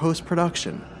during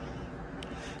post-production.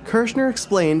 Kershner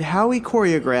explained how he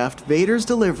choreographed Vader's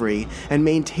delivery and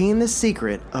maintained the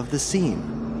secret of the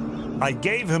scene. I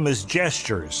gave him his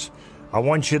gestures. I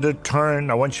want you to turn,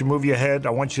 I want you to move your head,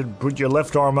 I want you to put your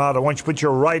left arm out, I want you to put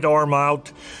your right arm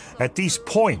out. At these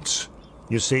points,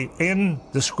 you see, in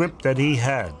the script that he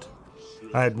had,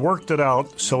 I had worked it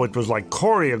out so it was like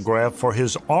choreographed for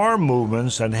his arm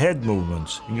movements and head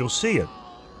movements, and you'll see it.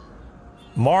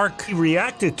 Mark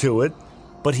reacted to it,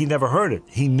 but he never heard it.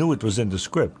 He knew it was in the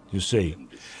script, you see.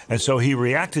 And so he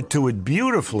reacted to it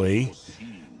beautifully,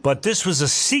 but this was a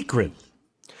secret.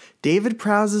 David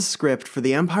Prowse's script for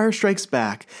The Empire Strikes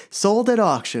Back sold at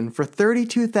auction for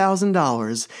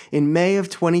 $32,000 in May of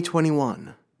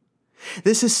 2021.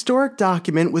 This historic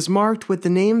document was marked with the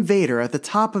name Vader at the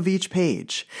top of each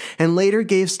page, and later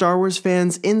gave Star Wars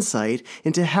fans insight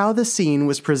into how the scene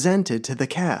was presented to the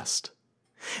cast.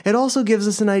 It also gives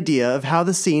us an idea of how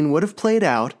the scene would have played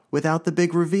out without the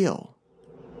big reveal.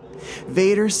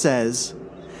 Vader says,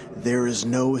 "There is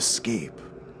no escape.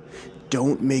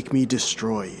 Don't make me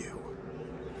destroy you.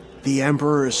 The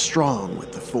Emperor is strong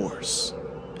with the Force,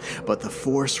 but the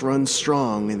Force runs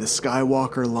strong in the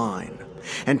Skywalker line,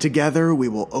 and together we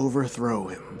will overthrow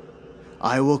him.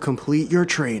 I will complete your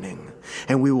training,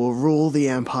 and we will rule the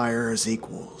Empire as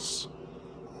equals."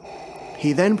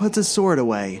 He then puts his sword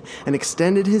away and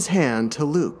extended his hand to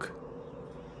Luke.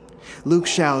 Luke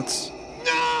shouts,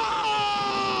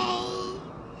 "No!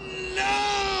 No!"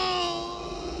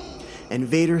 And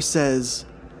Vader says,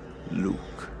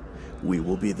 "Luke, we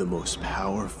will be the most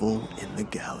powerful in the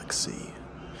galaxy.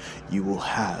 You will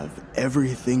have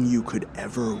everything you could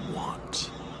ever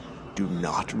want. Do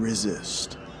not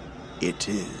resist. It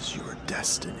is your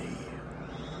destiny."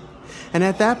 And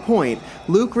at that point,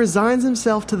 Luke resigns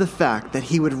himself to the fact that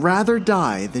he would rather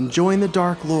die than join the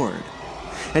Dark Lord,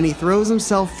 and he throws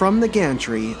himself from the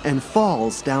gantry and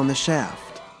falls down the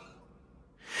shaft.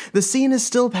 The scene is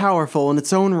still powerful in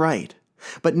its own right,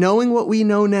 but knowing what we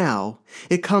know now,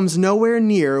 it comes nowhere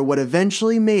near what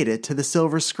eventually made it to the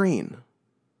silver screen.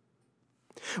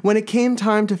 When it came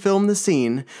time to film the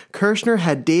scene, Kershner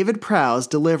had David Prowse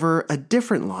deliver a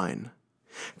different line.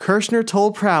 Kershner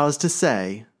told Prowse to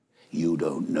say, "You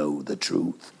don't know the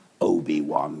truth.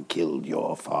 Obi-Wan killed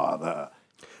your father."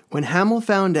 When Hamill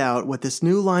found out what this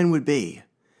new line would be,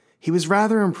 he was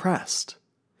rather impressed.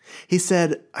 He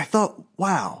said, "I thought,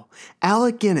 wow,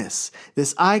 Alec Guinness,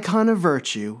 this icon of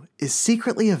virtue, is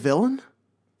secretly a villain?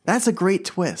 That's a great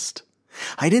twist.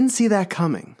 I didn't see that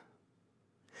coming."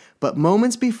 But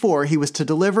moments before he was to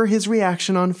deliver his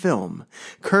reaction on film,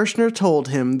 Kershner told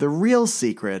him the real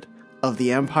secret of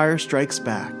The Empire Strikes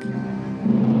Back.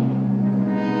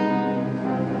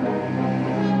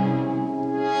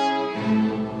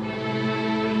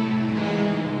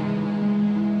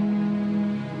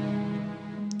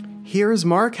 Here's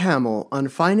Mark Hamill on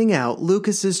finding out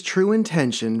Lucas's true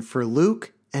intention for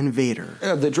Luke and Vader.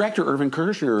 The director, Irvin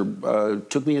Kershner,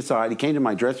 took me aside. He came to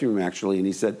my dressing room, actually, and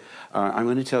he said, I'm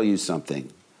going to tell you something.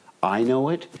 I know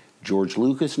it. George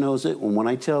Lucas knows it. And when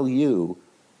I tell you,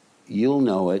 you'll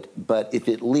know it. But if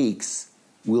it leaks,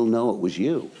 we'll know it was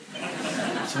you.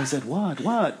 So I said,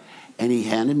 what? And he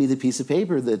handed me the piece of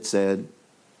paper that said,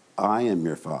 I am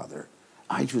your father.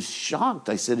 I was shocked.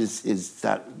 I said, is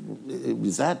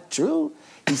that true?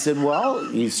 He said, well,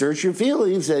 you search your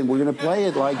feelings and we're going to play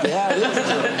it like that. It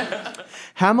is true.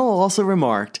 Hamill also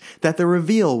remarked that the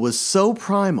reveal was so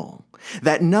primal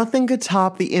that nothing could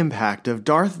top the impact of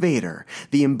Darth Vader,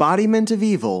 the embodiment of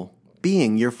evil,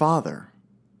 being your father.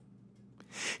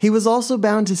 He was also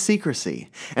bound to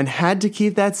secrecy and had to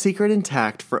keep that secret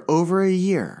intact for over a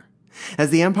year,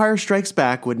 as The Empire Strikes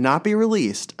Back would not be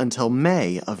released until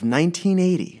May of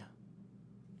 1980.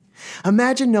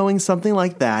 Imagine knowing something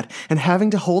like that and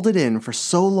having to hold it in for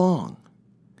so long.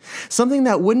 Something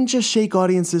that wouldn't just shake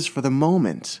audiences for the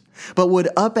moment, but would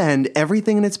upend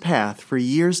everything in its path for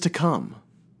years to come.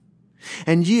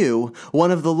 And you, one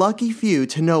of the lucky few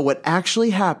to know what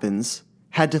actually happens,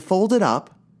 had to fold it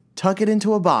up, tuck it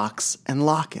into a box, and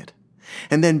lock it,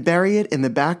 and then bury it in the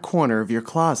back corner of your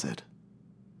closet.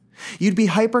 You'd be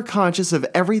hyper-conscious of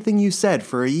everything you said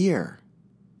for a year.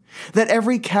 That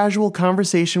every casual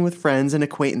conversation with friends and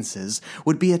acquaintances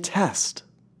would be a test.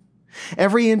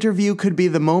 Every interview could be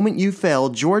the moment you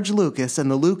failed George Lucas and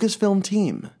the Lucasfilm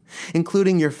team,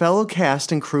 including your fellow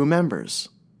cast and crew members.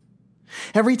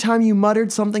 Every time you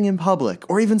muttered something in public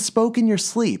or even spoke in your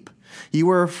sleep, you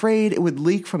were afraid it would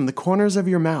leak from the corners of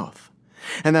your mouth,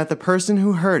 and that the person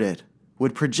who heard it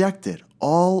would project it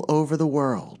all over the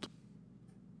world.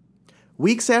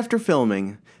 Weeks after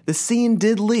filming, the scene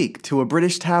did leak to a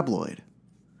British tabloid.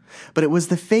 But it was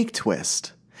the fake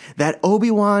twist, that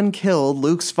Obi-Wan killed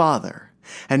Luke's father,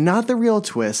 and not the real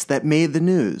twist that made the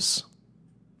news.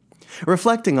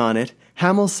 Reflecting on it,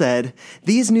 Hamill said,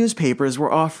 these newspapers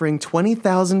were offering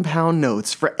 £20,000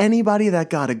 notes for anybody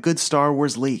that got a good Star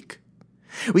Wars leak.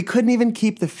 We couldn't even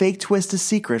keep the fake twist a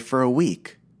secret for a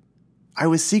week. I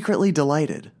was secretly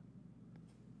delighted.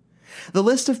 The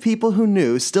list of people who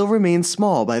knew still remained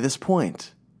small by this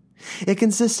point. It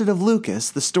consisted of Lucas,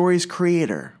 the story's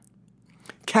creator,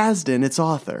 Kasdan, its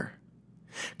author,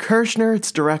 Kershner,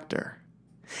 its director,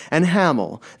 and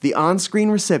Hamill, the on-screen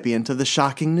recipient of the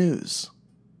shocking news.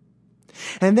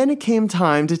 And then it came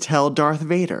time to tell Darth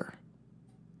Vader,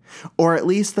 or at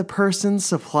least the person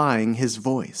supplying his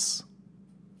voice.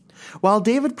 While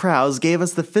David Prowse gave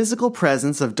us the physical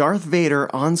presence of Darth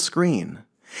Vader on screen,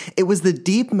 it was the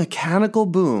deep mechanical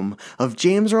boom of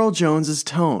James Earl Jones's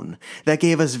tone that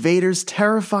gave us Vader's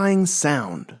terrifying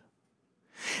sound.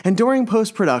 And during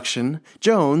post-production,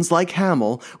 Jones, like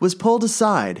Hamill, was pulled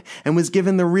aside and was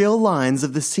given the real lines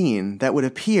of the scene that would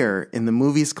appear in the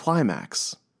movie's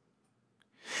climax.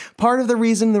 Part of the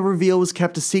reason the reveal was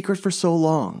kept a secret for so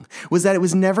long was that it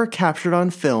was never captured on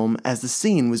film as the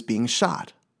scene was being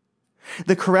shot.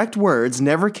 The correct words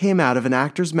never came out of an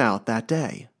actor's mouth that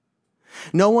day.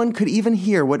 No one could even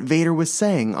hear what Vader was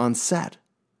saying on set.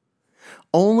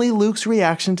 Only Luke's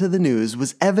reaction to the news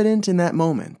was evident in that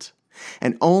moment,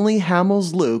 and only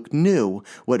Hamill's Luke knew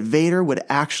what Vader would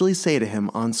actually say to him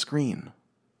on screen.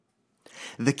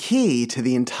 The key to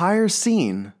the entire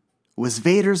scene was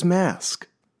Vader's mask.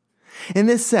 In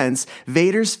this sense,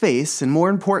 Vader's face, and more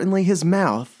importantly his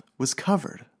mouth, was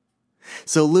covered.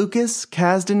 So Lucas,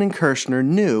 Kasdan, and Kershner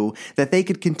knew that they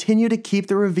could continue to keep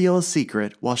the reveal a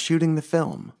secret while shooting the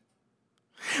film.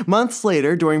 Months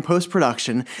later, during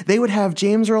post-production, they would have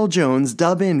James Earl Jones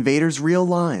dub in Vader's real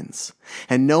lines,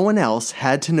 and no one else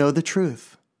had to know the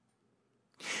truth.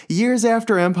 Years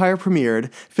after Empire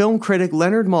premiered, film critic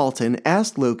Leonard Maltin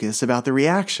asked Lucas about the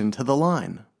reaction to the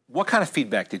line. What kind of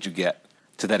feedback did you get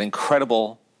to that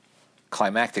incredible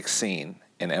climactic scene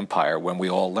in Empire when we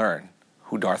all learn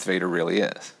who Darth Vader really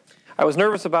is? I was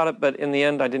nervous about it, but in the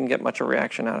end, I didn't get much of a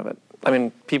reaction out of it. I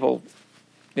mean, people,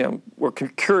 were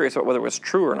curious about whether it was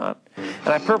true or not, and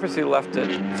I purposely left it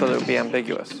so that it would be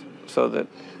ambiguous, so that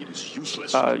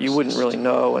you wouldn't really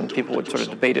know, and people would sort of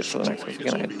debate it for the next.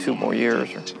 Again, I had 2 more years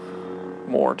or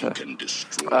more to.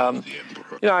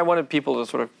 I wanted people to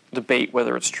sort of debate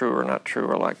whether it's true or not true,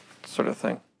 or like sort of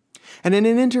thing. And in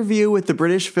an interview with the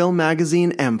British film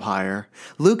magazine Empire,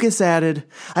 Lucas added,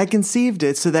 I conceived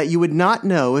it so that you would not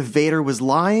know if Vader was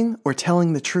lying or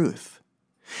telling the truth.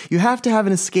 You have to have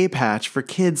an escape hatch for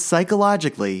kids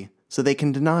psychologically so they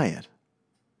can deny it.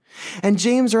 And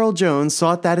James Earl Jones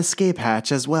sought that escape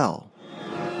hatch as well.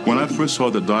 When I first saw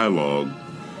the dialogue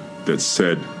that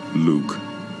said Luke,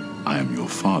 I am your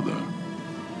father,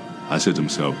 I said to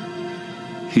myself,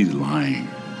 he's lying.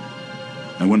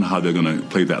 I wonder how they're going to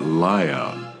play that lie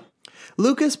out.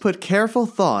 Lucas put careful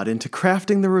thought into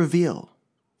crafting the reveal.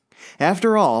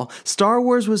 After all, Star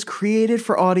Wars was created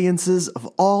for audiences of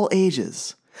all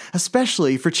ages,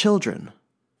 especially for children.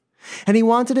 And he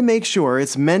wanted to make sure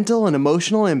its mental and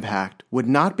emotional impact would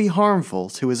not be harmful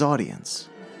to his audience.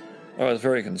 I was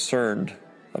very concerned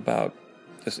about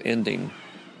this ending,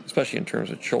 especially in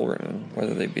terms of children and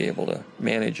whether they'd be able to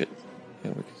manage it.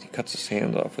 He cuts his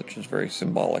hand off, which is very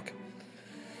symbolic.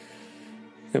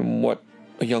 And what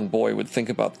a young boy would think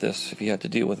about this if he had to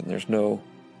deal with it. And there's no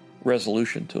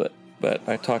resolution to it. But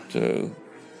I talked to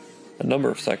a number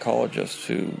of psychologists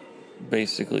who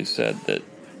basically said that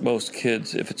most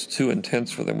kids, if it's too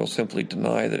intense for them, will simply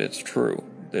deny that it's true,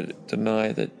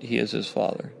 deny that he is his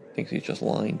father, thinks he's just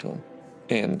lying to him.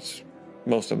 And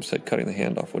most of them said cutting the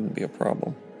hand off wouldn't be a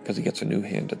problem because he gets a new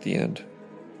hand at the end.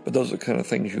 But those are the kind of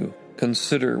things you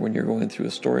consider when you're going through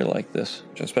a story like this,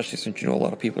 especially since you know a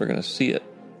lot of people are going to see it.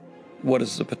 What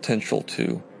is the potential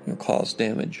to cause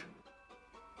damage?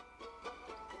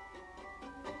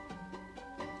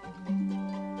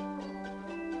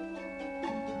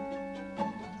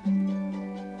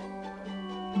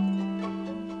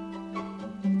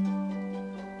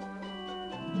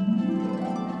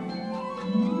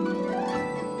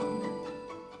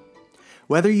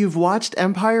 Whether you've watched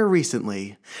Empire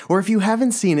recently, or if you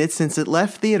haven't seen it since it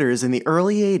left theaters in the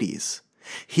early 80s,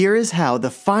 here is how the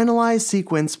finalized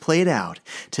sequence played out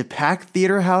to packed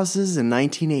theater houses in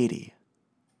 1980.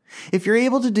 If you're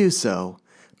able to do so,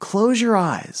 close your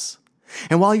eyes,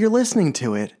 and while you're listening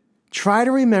to it, try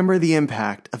to remember the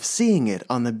impact of seeing it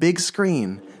on the big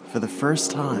screen for the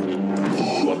first time.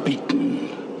 You are beaten.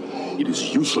 It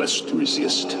is useless to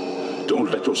resist. Don't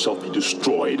let yourself be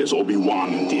destroyed as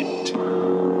Obi-Wan did.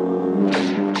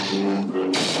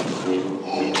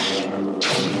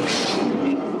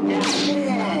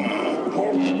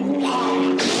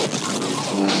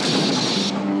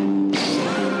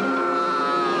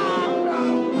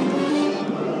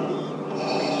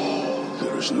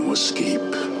 There is no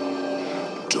escape.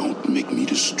 Don't make me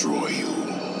destroy you.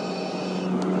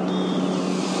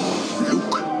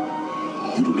 Luke,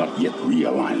 you do not yet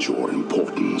realize your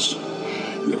importance.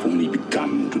 You have only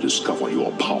begun to discover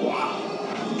your power.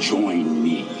 Join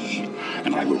me,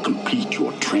 and I will complete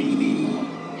your training.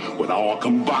 With our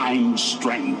combined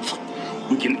strength,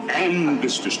 we can end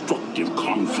this destructive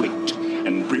conflict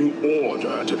and bring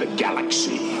order to the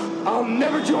galaxy. I'll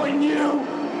never join you!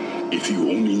 If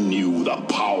you only knew the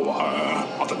power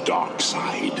of the dark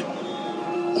side.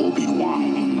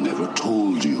 Obi-Wan never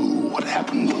told you what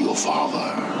happened to your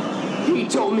father. He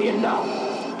told me enough.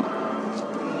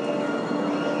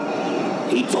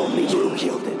 He told me you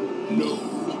killed him. No.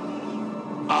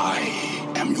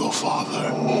 I am your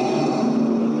father.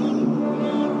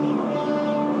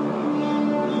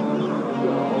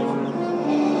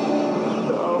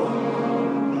 No.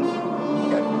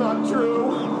 That's not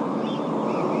true.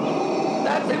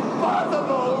 That's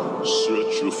impossible.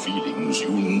 Search your feelings. You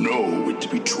know it to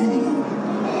be true.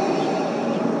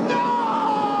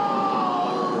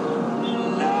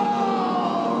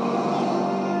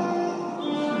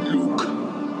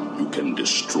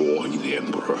 Destroy the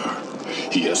Emperor.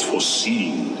 He has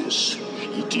foreseen this.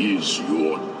 It is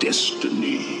your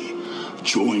destiny.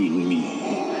 Join me,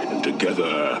 and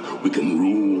together we can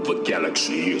rule the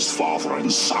galaxy as father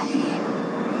and son.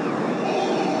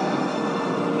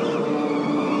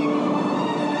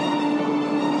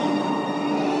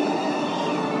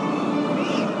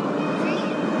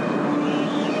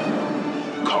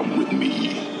 Come with me.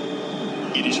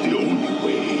 It is the only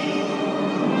way.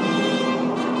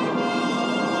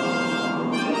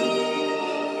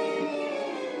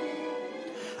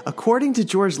 According to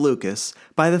George Lucas,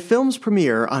 by the film's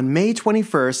premiere on May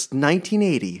 21st,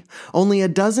 1980, only a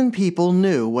dozen people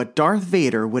knew what Darth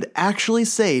Vader would actually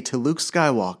say to Luke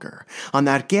Skywalker on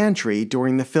that gantry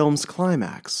during the film's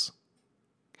climax.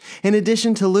 In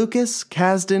addition to Lucas,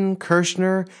 Kasdan,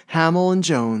 Kirshner, Hamill, and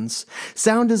Jones,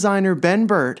 sound designer Ben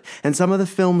Burtt and some of the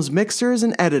film's mixers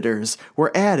and editors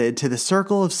were added to the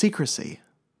circle of secrecy.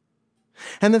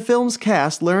 And the film's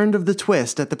cast learned of the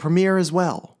twist at the premiere as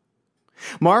well.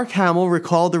 Mark Hamill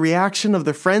recalled the reaction of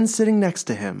the friend sitting next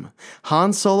to him,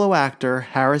 Han Solo actor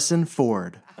Harrison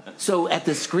Ford. So at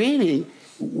the screening,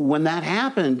 when that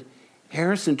happened,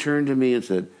 Harrison turned to me and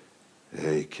said,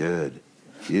 "Hey, kid,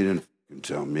 you didn't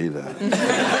tell me that."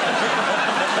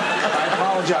 I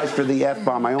apologize for the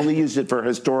F-bomb. I only used it for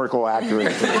historical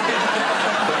accuracy.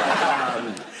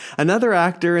 Another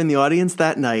actor in the audience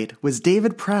that night was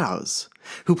David Prowse,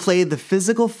 who played the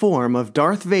physical form of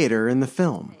Darth Vader in the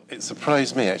film. It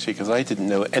surprised me, actually, because I didn't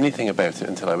know anything about it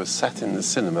until I was sat in the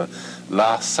cinema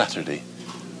last Saturday,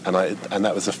 and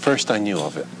that was the first I knew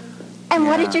of it. And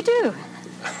what did you do?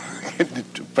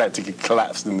 Practically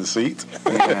collapsed in the seat.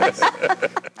 Yes.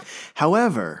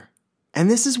 However, and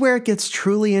this is where it gets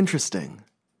truly interesting,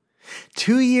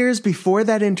 2 years before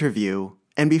that interview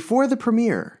and before the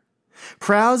premiere,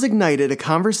 Prowse ignited a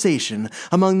conversation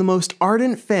among the most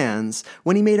ardent fans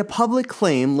when he made a public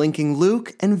claim linking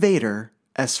Luke and Vader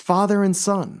as father and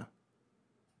son.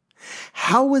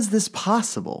 How was this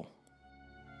possible?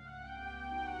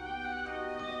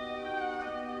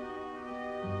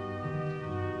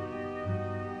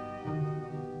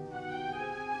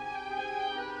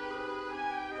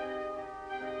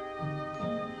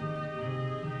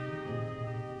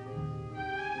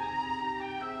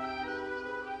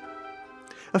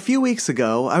 A few weeks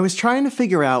ago, I was trying to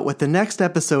figure out what the next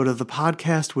episode of the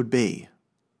podcast would be.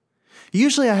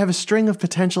 Usually I have a string of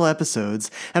potential episodes,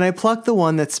 and I pluck the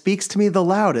one that speaks to me the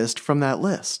loudest from that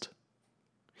list.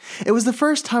 It was the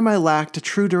first time I lacked a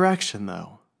true direction,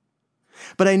 though.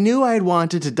 But I knew I had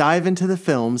wanted to dive into the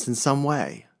films in some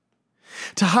way.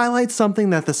 To highlight something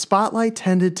that the spotlight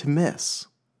tended to miss.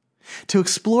 To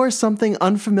explore something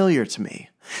unfamiliar to me,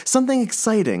 something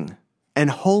exciting, and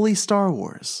wholly Star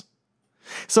Wars.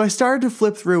 So I started to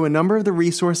flip through a number of the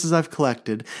resources I've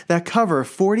collected that cover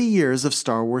 40 years of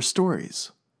Star Wars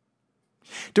stories.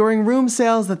 During room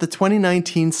sales at the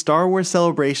 2019 Star Wars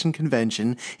Celebration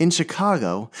Convention in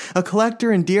Chicago, a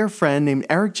collector and dear friend named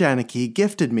Eric Janicki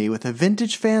gifted me with a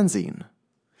vintage fanzine.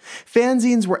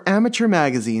 Fanzines were amateur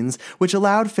magazines which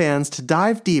allowed fans to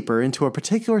dive deeper into a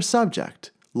particular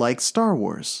subject, like Star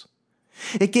Wars.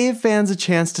 It gave fans a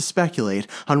chance to speculate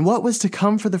on what was to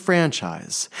come for the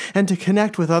franchise and to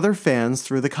connect with other fans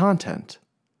through the content.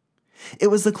 It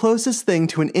was the closest thing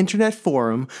to an internet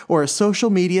forum or a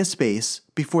social media space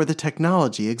before the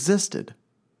technology existed.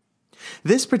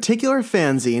 This particular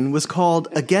fanzine was called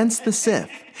Against the Sith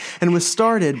and was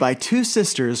started by two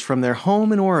sisters from their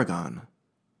home in Oregon.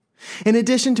 In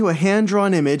addition to a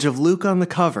hand-drawn image of Luke on the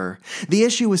cover, the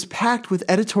issue was packed with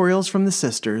editorials from the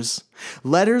sisters,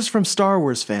 letters from Star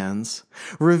Wars fans,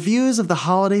 reviews of the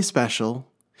holiday special,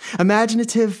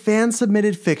 imaginative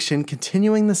fan-submitted fiction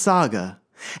continuing the saga,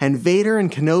 and Vader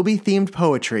and Kenobi-themed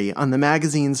poetry on the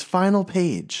magazine's final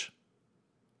page.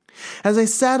 As I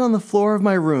sat on the floor of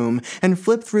my room and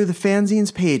flipped through the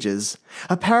fanzine's pages,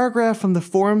 a paragraph from the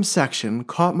forums section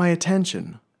caught my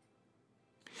attention.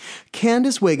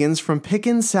 Candace Wiggins from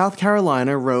Pickens, South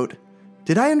Carolina wrote,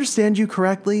 "Did I understand you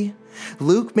correctly?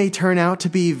 Luke may turn out to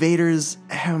be Vader's,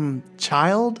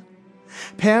 child?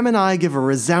 Pam and I give a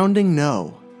resounding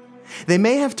no. They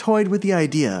may have toyed with the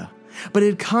idea, but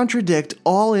it'd contradict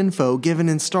all info given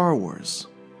in Star Wars."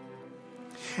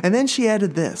 And then she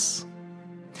added this.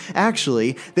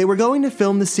 Actually, they were going to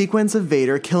film the sequence of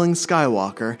Vader killing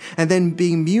Skywalker and then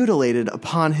being mutilated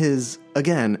upon his,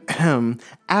 again,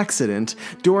 accident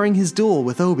during his duel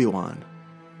with Obi-Wan.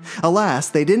 Alas,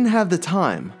 they didn't have the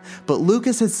time, but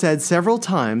Lucas had said several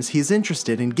times he's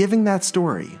interested in giving that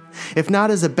story, if not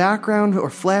as a background or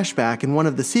flashback in one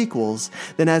of the sequels,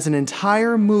 then as an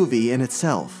entire movie in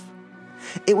itself.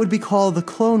 It would be called The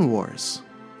Clone Wars.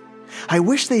 I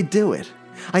wish they'd do it.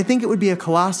 I think it would be a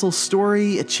colossal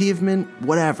story, achievement,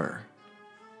 whatever.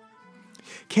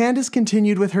 Candace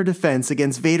continued with her defense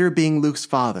against Vader being Luke's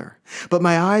father, but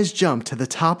my eyes jumped to the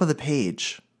top of the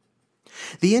page.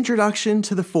 The introduction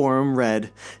to the forum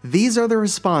read, "These are the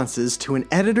responses to an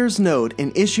editor's note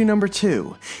in issue number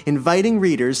 2, inviting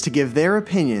readers to give their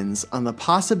opinions on the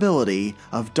possibility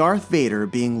of Darth Vader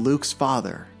being Luke's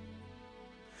father."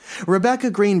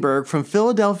 Rebecca Greenberg from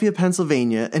Philadelphia,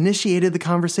 Pennsylvania, initiated the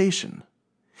conversation.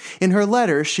 In her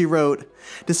letter, she wrote,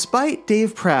 "Despite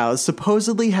Dave Prowse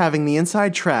supposedly having the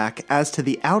inside track as to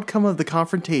the outcome of the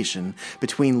confrontation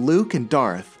between Luke and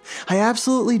Darth, I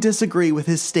absolutely disagree with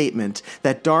his statement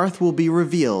that Darth will be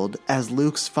revealed as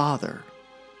Luke's father."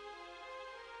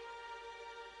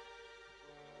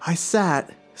 I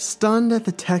sat, stunned at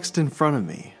the text in front of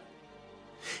me.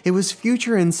 It was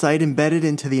future insight embedded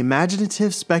into the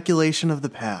imaginative speculation of the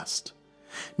past,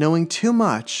 knowing too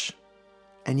much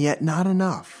and yet not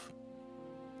enough.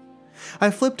 I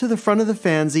flipped to the front of the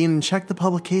fanzine and checked the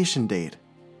publication date.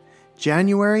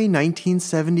 January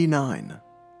 1979.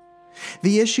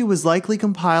 The issue was likely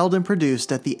compiled and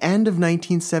produced at the end of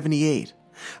 1978,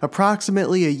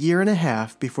 approximately a year and a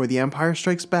half before The Empire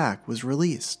Strikes Back was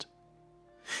released.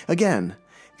 Again,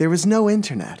 there was no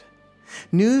internet.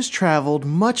 News traveled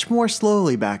much more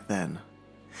slowly back then.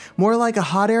 More like a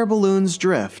hot air balloon's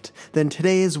drift than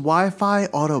today's Wi-Fi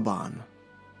Autobahn.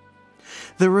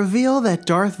 The reveal that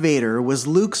Darth Vader was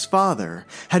Luke's father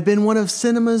had been one of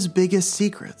cinema's biggest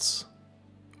secrets,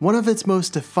 one of its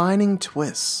most defining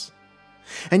twists.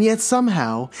 And yet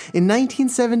somehow, in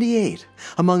 1978,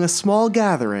 among a small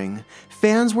gathering,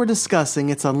 fans were discussing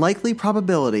its unlikely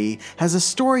probability as a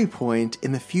story point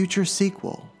in the future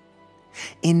sequel.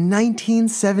 In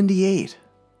 1978.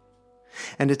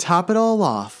 And to top it all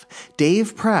off,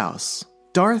 Dave Prowse,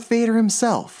 Darth Vader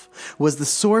himself, was the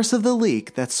source of the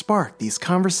leak that sparked these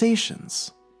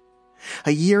conversations.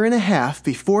 A year and a half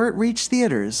before it reached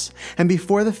theaters, and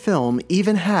before the film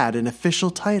even had an official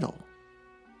title.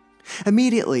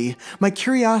 Immediately, my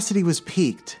curiosity was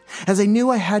piqued, as I knew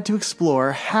I had to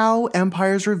explore how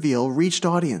Empire's reveal reached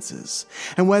audiences,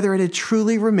 and whether it had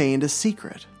truly remained a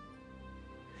secret.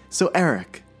 So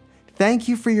Eric, thank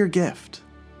you for your gift.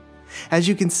 As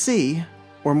you can see,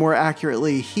 or more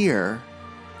accurately hear,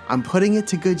 I'm putting it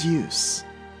to good use.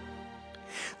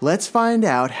 Let's find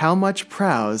out how much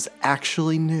Prowse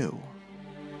actually knew.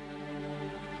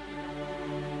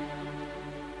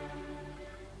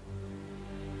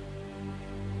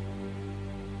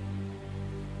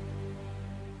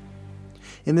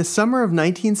 In the summer of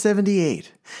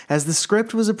 1978, as the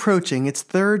script was approaching its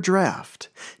third draft,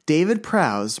 David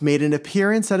Prowse made an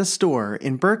appearance at a store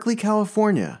in Berkeley,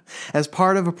 California, as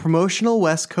part of a promotional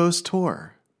West Coast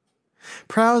tour.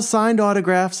 Prowse signed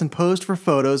autographs and posed for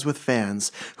photos with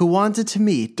fans who wanted to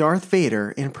meet Darth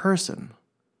Vader in person.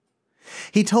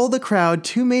 He told the crowd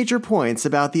two major points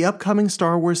about the upcoming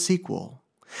Star Wars sequel: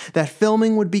 that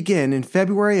filming would begin in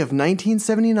February of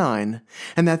 1979,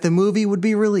 and that the movie would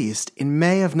be released in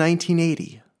May of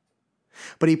 1980.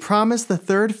 But he promised the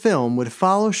third film would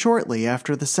follow shortly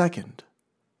after the second.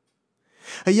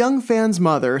 A young fan's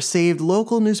mother saved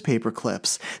local newspaper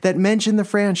clips that mentioned the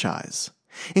franchise,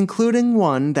 including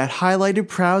one that highlighted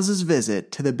Prowse's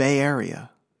visit to the Bay Area.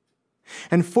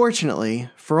 And fortunately,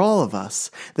 for all of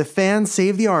us, the fan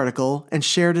saved the article and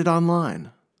shared it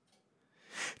online.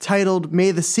 Titled,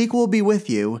 "May the Sequel Be With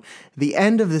You," the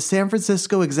end of the San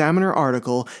Francisco Examiner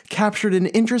article captured an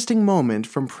interesting moment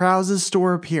from Prowse's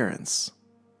store appearance.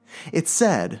 It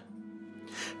said,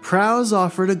 Prowse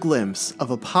offered a glimpse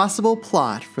of a possible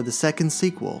plot for the second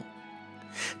sequel.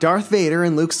 Darth Vader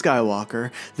and Luke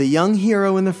Skywalker, the young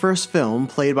hero in the first film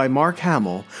played by Mark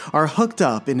Hamill, are hooked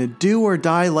up in a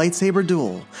do-or-die lightsaber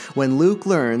duel when Luke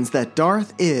learns that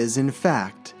Darth is, in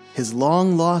fact, his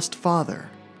long-lost father.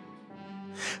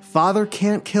 Father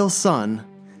can't kill son,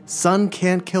 son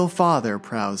can't kill father,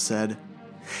 Prowse said.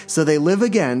 So they live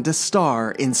again to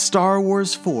star in Star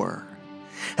Wars 4,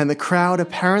 and the crowd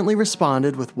apparently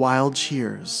responded with wild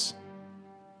cheers.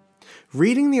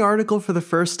 Reading the article for the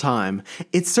first time,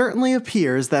 it certainly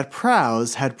appears that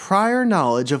Prowse had prior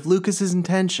knowledge of Lucas's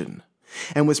intention,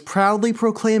 and was proudly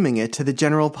proclaiming it to the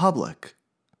general public.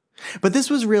 But this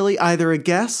was really either a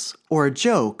guess or a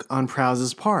joke on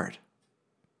Prowse's part.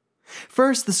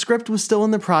 First, the script was still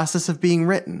in the process of being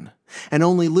written, and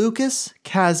only Lucas,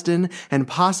 Kasdan, and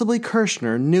possibly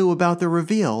Kershner knew about the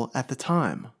reveal at the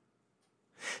time.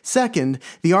 Second,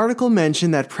 the article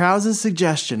mentioned that Prowse's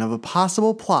suggestion of a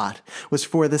possible plot was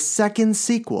for the second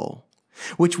sequel,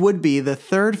 which would be the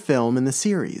third film in the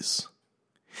series.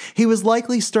 He was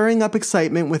likely stirring up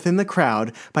excitement within the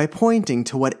crowd by pointing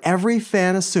to what every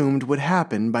fan assumed would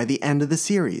happen by the end of the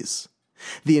series: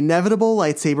 the inevitable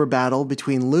lightsaber battle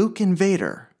between Luke and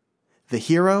Vader, the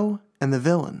hero and the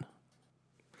villain.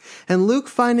 And Luke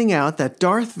finding out that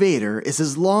Darth Vader is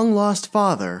his long-lost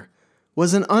father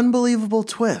was an unbelievable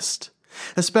twist,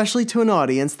 especially to an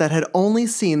audience that had only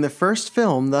seen the first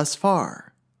film thus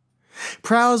far.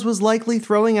 Prowse was likely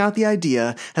throwing out the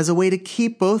idea as a way to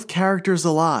keep both characters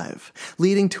alive,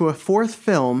 leading to a fourth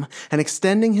film and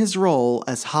extending his role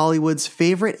as Hollywood's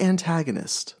favorite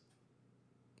antagonist.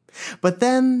 But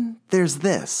then there's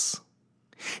this.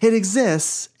 It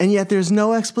exists, and yet there's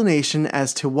no explanation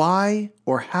as to why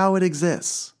or how it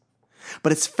exists.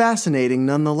 But it's fascinating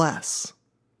nonetheless.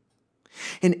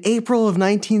 In April of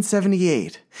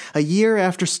 1978, a year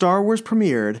after Star Wars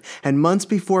premiered and months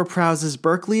before Prowse's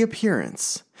Berkeley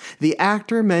appearance, the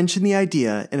actor mentioned the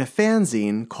idea in a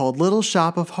fanzine called Little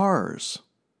Shop of Horrors.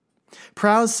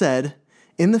 Prowse said,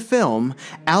 in the film,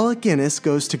 Alec Guinness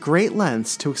goes to great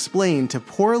lengths to explain to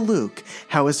poor Luke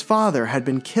how his father had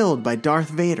been killed by Darth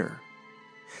Vader.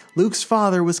 Luke's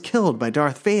father was killed by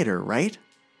Darth Vader, right?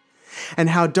 And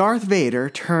how Darth Vader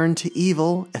turned to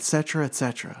evil, etc.,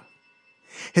 etc.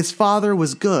 His father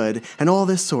was good, and all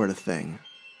this sort of thing.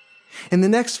 In the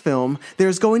next film,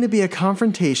 there's going to be a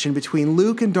confrontation between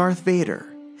Luke and Darth Vader,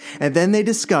 and then they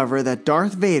discover that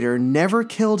Darth Vader never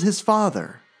killed his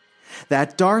father,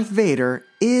 that Darth Vader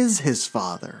is his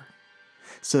father,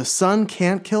 so son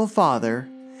can't kill father,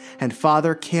 and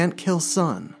father can't kill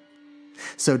son.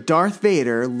 So Darth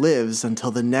Vader lives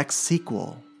until the next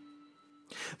sequel.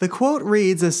 The quote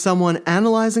reads as someone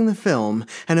analyzing the film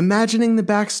and imagining the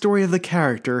backstory of the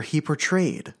character he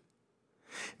portrayed.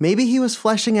 Maybe he was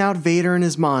fleshing out Vader in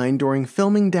his mind during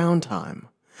filming downtime,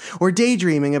 or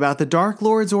daydreaming about the Dark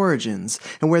Lord's origins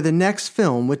and where the next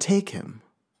film would take him.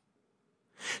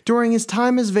 During his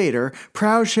time as Vader,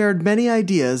 Prowse shared many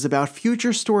ideas about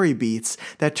future story beats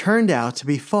that turned out to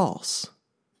be false.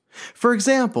 For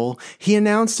example, he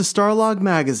announced to Starlog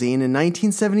magazine in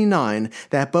 1979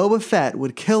 that Boba Fett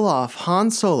would kill off Han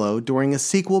Solo during a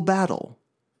sequel battle.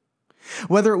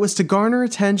 Whether it was to garner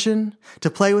attention, to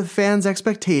play with fans'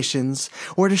 expectations,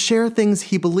 or to share things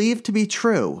he believed to be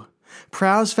true,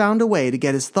 Prowse found a way to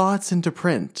get his thoughts into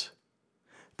print.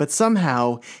 But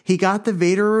somehow, he got the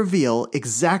Vader reveal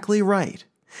exactly right,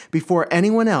 before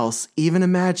anyone else even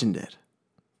imagined it.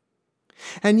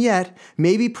 And yet,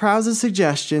 maybe Prowse's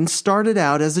suggestion started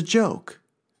out as a joke,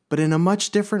 but in a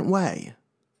much different way.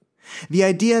 The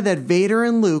idea that Vader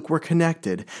and Luke were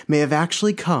connected may have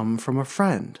actually come from a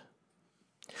friend.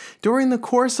 During the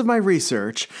course of my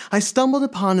research, I stumbled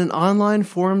upon an online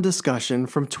forum discussion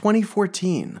from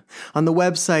 2014 on the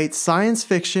website Science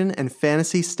Fiction and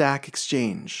Fantasy Stack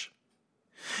Exchange.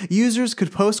 Users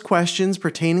could post questions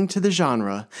pertaining to the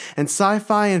genre, and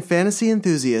sci-fi and fantasy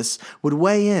enthusiasts would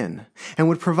weigh in and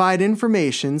would provide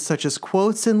information such as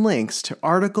quotes and links to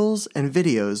articles and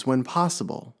videos when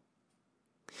possible.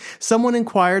 Someone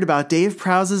inquired about Dave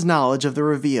Prowse's knowledge of the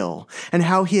reveal and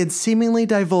how he had seemingly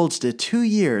divulged it 2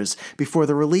 years before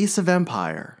the release of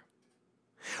Empire.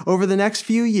 Over the next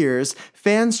few years,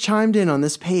 fans chimed in on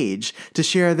this page to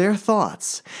share their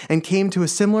thoughts and came to a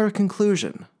similar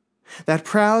conclusion, that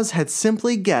Prowse had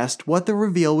simply guessed what the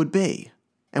reveal would be,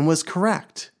 and was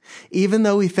correct, even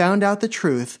though he found out the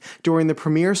truth during the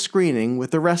premiere screening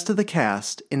with the rest of the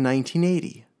cast in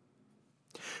 1980.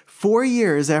 4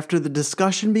 years after the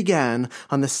discussion began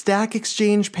on the Stack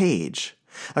Exchange page,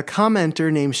 a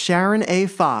commenter named Sharon A.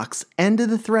 Fox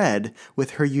ended the thread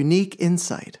with her unique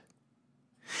insight.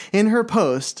 In her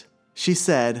post, she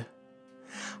said,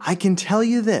 "I can tell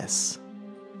you this.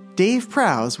 Dave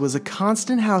Prowse was a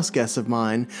constant house guest of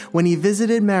mine when he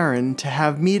visited Marin to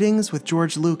have meetings with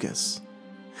George Lucas.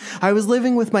 I was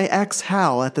living with my ex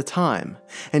Hal at the time,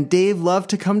 and Dave loved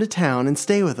to come to town and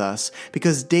stay with us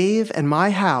because Dave and my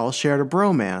Hal shared a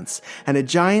bromance and a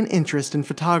giant interest in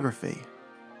photography.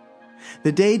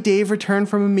 The day Dave returned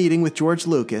from a meeting with George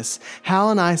Lucas,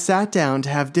 Hal and I sat down to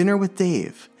have dinner with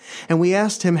Dave, and we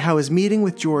asked him how his meeting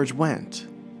with George went.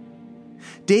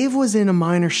 Dave was in a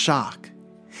minor shock.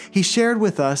 He shared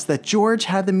with us that George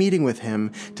had the meeting with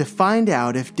him to find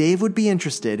out if Dave would be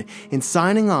interested in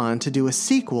signing on to do a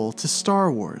sequel to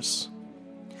Star Wars.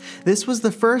 This was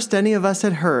the first any of us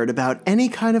had heard about any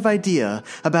kind of idea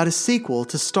about a sequel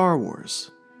to Star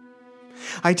Wars.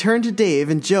 I turned to Dave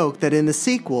and joked that in the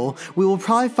sequel, we will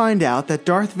probably find out that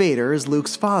Darth Vader is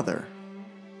Luke's father.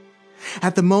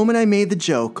 At the moment I made the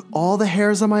joke, all the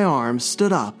hairs on my arms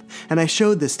stood up, and I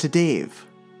showed this to Dave.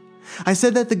 I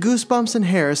said that the goosebumps and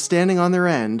hairs standing on their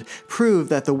end proved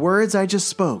that the words I just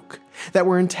spoke, that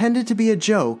were intended to be a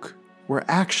joke, were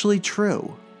actually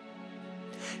true.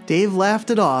 Dave laughed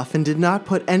it off and did not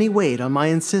put any weight on my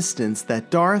insistence that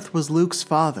Darth was Luke's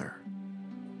father.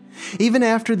 Even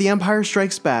after The Empire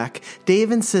Strikes Back,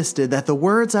 Dave insisted that the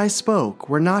words I spoke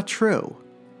were not true,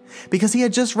 because he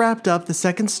had just wrapped up the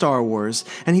second Star Wars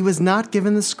and he was not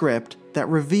given the script that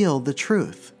revealed the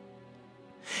truth.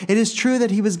 It is true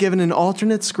that he was given an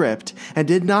alternate script and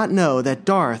did not know that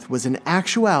Darth was in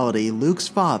actuality Luke's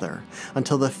father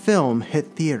until the film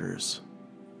hit theaters.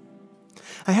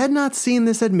 I had not seen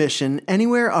this admission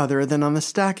anywhere other than on the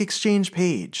Stack Exchange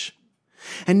page,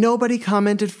 and nobody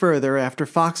commented further after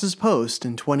Fox's post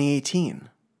in 2018.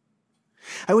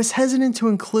 I was hesitant to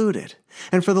include it,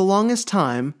 and for the longest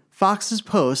time, Fox's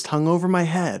post hung over my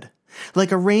head,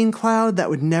 like a rain cloud that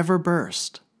would never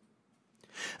burst.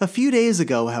 A few days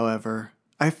ago, however,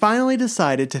 I finally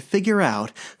decided to figure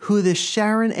out who this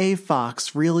Sharon A.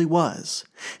 Fox really was,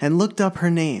 and looked up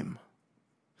her name.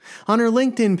 On her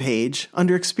LinkedIn page,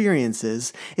 under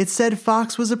Experiences, it said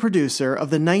Fox was a producer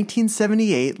of the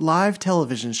 1978 live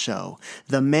television show,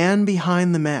 The Man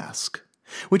Behind the Mask,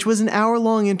 which was an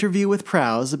hour-long interview with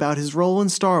Prowse about his role in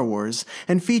Star Wars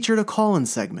and featured a call-in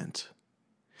segment.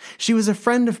 She was a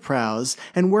friend of Prowse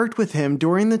and worked with him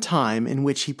during the time in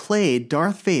which he played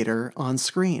Darth Vader on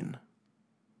screen.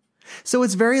 So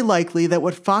it's very likely that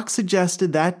what Fox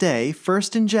suggested that day,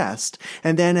 first in jest,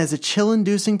 and then as a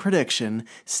chill-inducing prediction,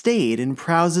 stayed in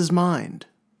Prowse's mind.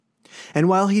 And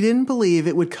while he didn't believe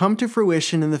it would come to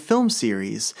fruition in the film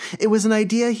series, it was an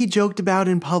idea he joked about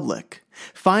in public,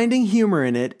 finding humor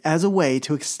in it as a way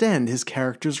to extend his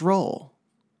character's role.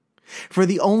 For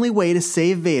the only way to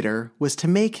save Vader was to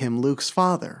make him Luke's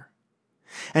father.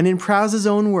 And in Prowse's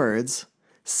own words,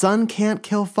 son can't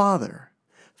kill father,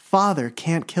 father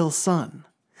can't kill son,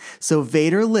 so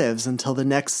Vader lives until the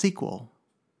next sequel.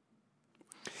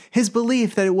 His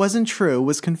belief that it wasn't true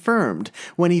was confirmed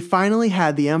when he finally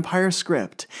had the Empire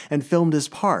script and filmed his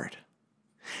part.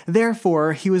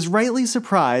 Therefore, he was rightly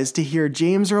surprised to hear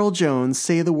James Earl Jones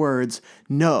say the words,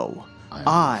 "No,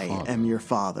 I am your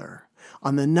father,"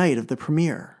 on the night of the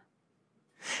premiere.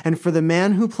 And for the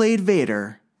man who played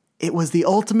Vader, it was the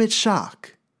ultimate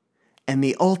shock and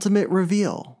the ultimate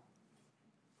reveal.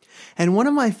 And one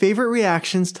of my favorite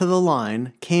reactions to the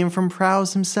line came from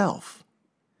Prowse himself.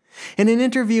 In an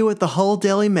interview with the Hull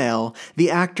Daily Mail, the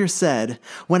actor said,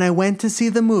 "When I went to see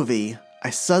the movie,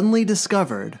 I suddenly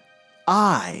discovered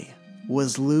I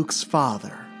was Luke's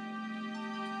father."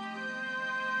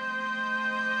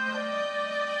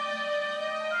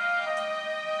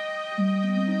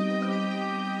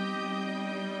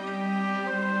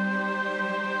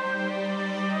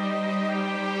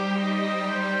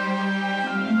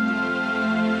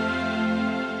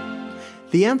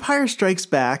 The Empire Strikes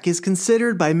Back is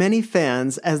considered by many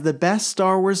fans as the best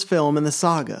Star Wars film in the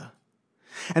saga,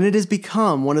 and it has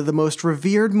become one of the most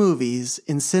revered movies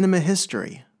in cinema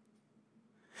history.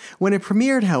 When it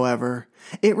premiered, however,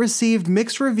 it received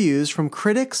mixed reviews from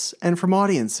critics and from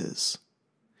audiences.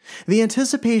 The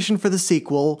anticipation for the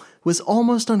sequel was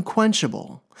almost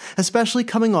unquenchable, especially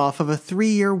coming off of a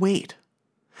 3-year wait.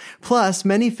 Plus,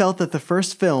 many felt that the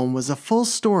first film was a full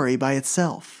story by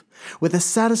itself, with a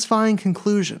satisfying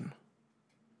conclusion.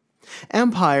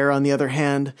 Empire, on the other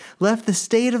hand, left the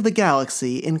state of the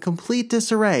galaxy in complete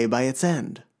disarray by its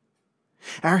end.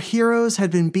 Our heroes had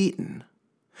been beaten.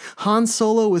 Han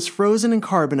Solo was frozen in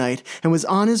carbonite and was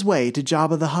on his way to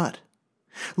Jabba the Hutt.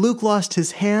 Luke lost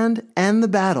his hand and the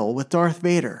battle with Darth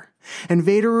Vader, and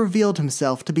Vader revealed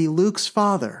himself to be Luke's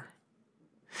father.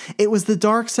 It was the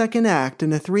dark second act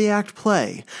in a 3-act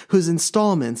play whose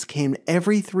installments came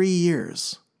every 3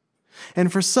 years.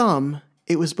 And for some,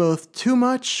 it was both too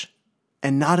much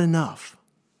and not enough.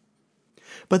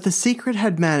 But the secret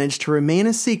had managed to remain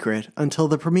a secret until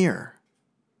the premiere.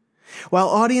 While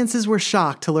audiences were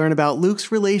shocked to learn about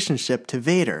Luke's relationship to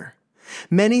Vader,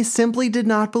 many simply did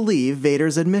not believe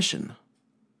Vader's admission.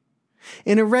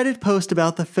 In a Reddit post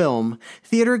about the film,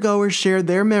 theatergoers shared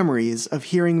their memories of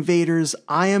hearing Vader's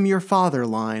 "I am your father"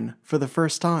 line for the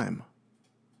first time.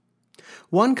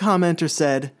 One commenter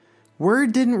said,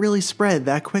 "Word didn't really spread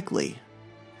that quickly.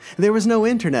 There was no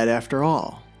internet after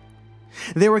all.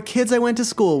 There were kids I went to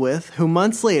school with who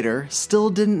months later still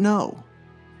didn't know.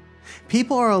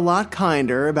 People are a lot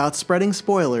kinder about spreading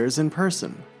spoilers in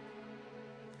person."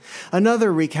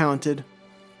 Another recounted,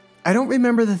 "I don't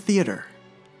remember the theater.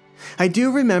 I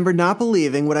do remember not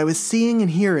believing what I was seeing and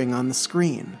hearing on the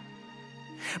screen.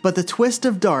 But the twist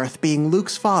of Darth being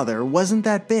Luke's father wasn't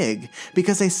that big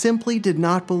because I simply did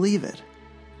not believe it.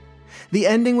 The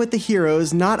ending with the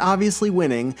heroes not obviously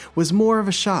winning was more of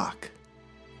a shock.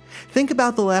 Think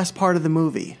about the last part of the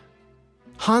movie.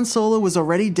 Han Solo was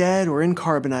already dead or in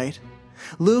carbonite.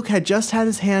 Luke had just had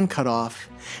his hand cut off,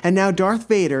 and now Darth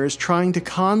Vader is trying to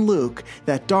con Luke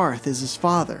that Darth is his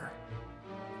father.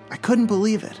 I couldn't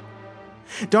believe it.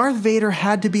 Darth Vader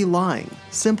had to be lying,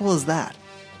 simple as that.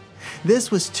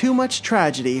 This was too much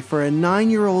tragedy for a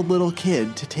 9-year-old little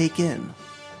kid to take in.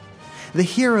 The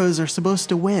heroes are supposed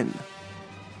to win.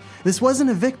 This wasn't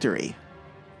a victory.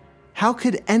 How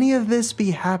could any of this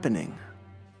be happening?"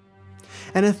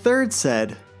 And a third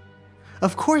said,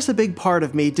 "Of course a big part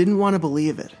of me didn't want to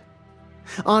believe it.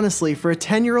 Honestly, for a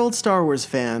 10-year-old Star Wars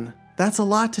fan, that's a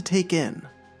lot to take in.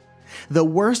 The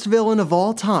worst villain of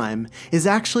all time is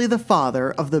actually the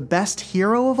father of the best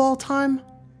hero of all time?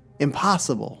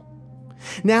 Impossible.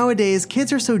 Nowadays,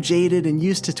 kids are so jaded and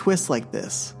used to twists like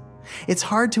this. It's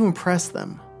hard to impress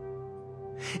them.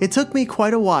 It took me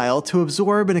quite a while to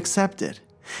absorb and accept it,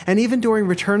 and even during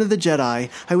Return of the Jedi,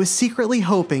 I was secretly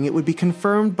hoping it would be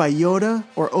confirmed by Yoda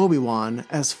or Obi-Wan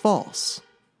as false.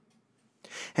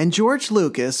 And George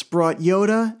Lucas brought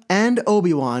Yoda and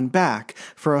Obi-Wan back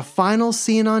for a final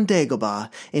scene on Dagobah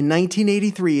in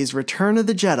 1983's Return of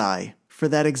the Jedi for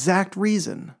that exact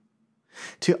reason,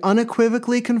 to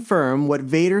unequivocally confirm what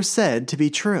Vader said to be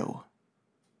true.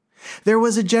 There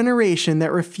was a generation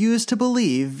that refused to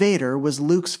believe Vader was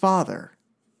Luke's father,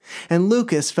 and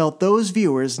Lucas felt those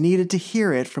viewers needed to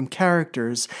hear it from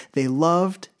characters they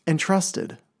loved and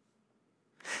trusted.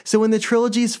 So in the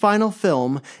trilogy's final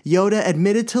film, Yoda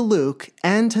admitted to Luke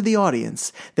and to the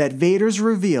audience that Vader's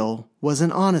reveal was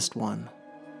an honest one.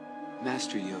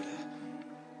 Master Yoda,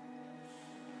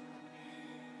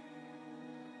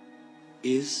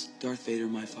 is Darth Vader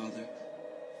my father?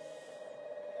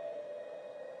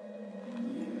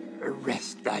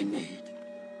 Rest I need.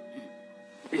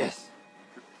 Yes.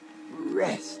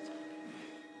 Rest.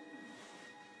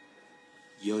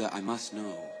 Yoda, I must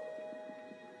know.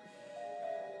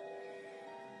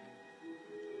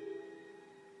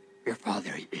 Your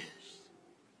father is.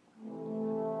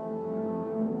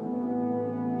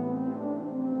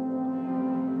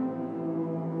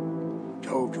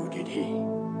 Told you, did he?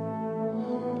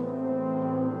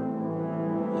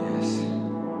 Yes.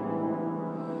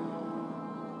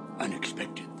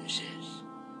 Unexpected this is.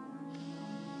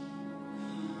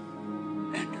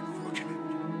 And unfortunate.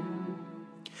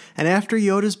 And after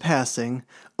Yoda's passing,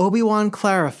 Obi-Wan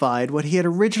clarified what he had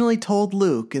originally told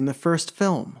Luke in the first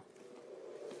film.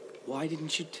 Why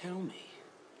didn't you tell me?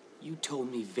 You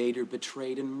told me Vader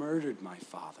betrayed and murdered my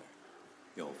father.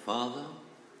 Your father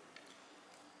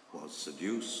was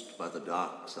seduced by the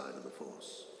dark side of the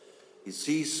Force. He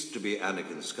ceased to be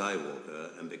Anakin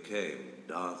Skywalker and became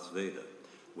Darth Vader.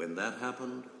 When that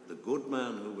happened, the good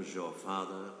man who was your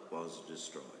father was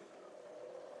destroyed.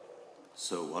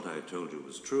 So what I told you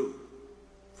was true,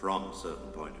 from a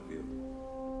certain point of view.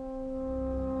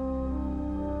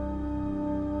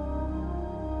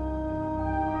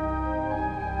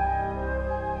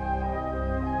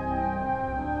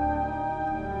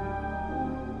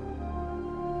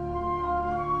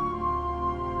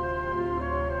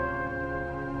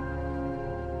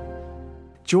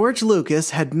 George Lucas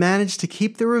had managed to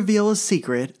keep the reveal a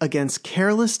secret against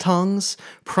careless tongues,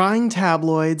 prying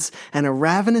tabloids, and a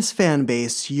ravenous fan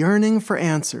base yearning for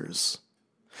answers.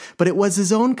 But it was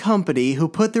his own company who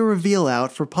put the reveal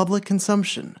out for public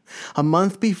consumption a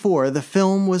month before the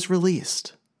film was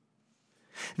released.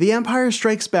 The Empire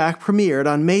Strikes Back premiered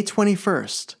on May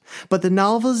 21st, but the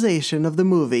novelization of the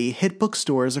movie hit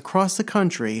bookstores across the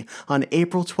country on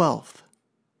April 12th.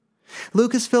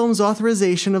 Lucasfilm's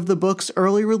authorization of the book's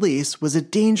early release was a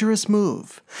dangerous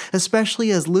move,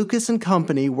 especially as Lucas and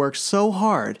company worked so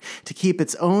hard to keep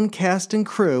its own cast and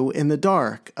crew in the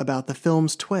dark about the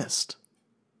film's twist.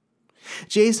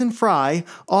 Jason Fry,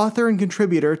 author and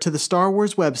contributor to the Star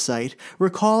Wars website,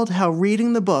 recalled how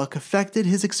reading the book affected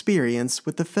his experience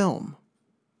with the film.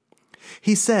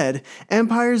 He said,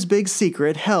 "Empire's big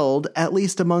secret held, at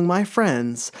least among my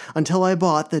friends, until I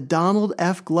bought the Donald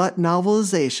F. Glutt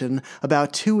novelization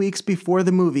about 2 weeks before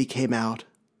the movie came out.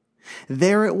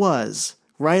 There it was,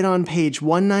 right on page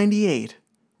 198,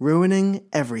 ruining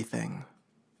everything."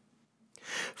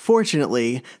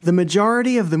 Fortunately, the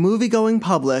majority of the movie-going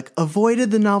public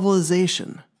avoided the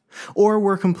novelization, or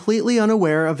were completely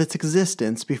unaware of its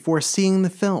existence before seeing the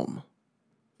film.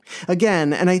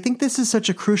 Again, and I think this is such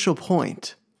a crucial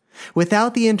point,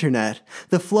 without the internet,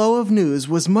 the flow of news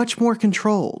was much more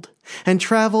controlled and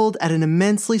traveled at an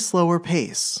immensely slower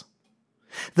pace.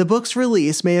 The book's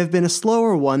release may have been a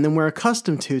slower one than we're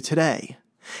accustomed to today,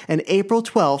 and April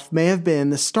 12th may have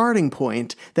been the starting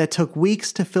point that took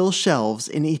weeks to fill shelves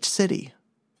in each city.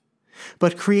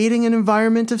 But creating an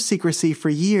environment of secrecy for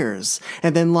years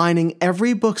and then lining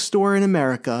every bookstore in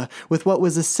America with what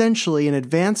was essentially an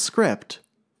advanced script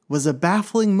was a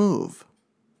baffling move.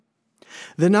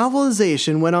 The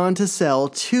novelization went on to sell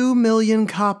 2 million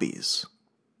copies,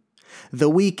 the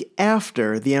week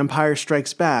after The Empire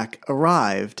Strikes Back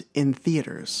arrived in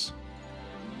theaters.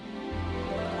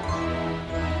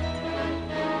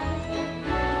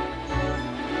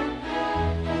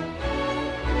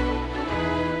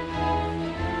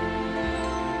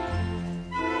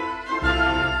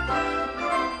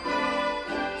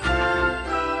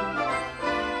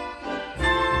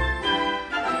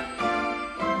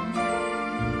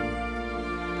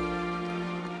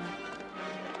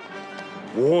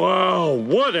 Wow,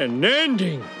 what an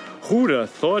ending! Who'd have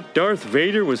thought Darth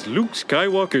Vader was Luke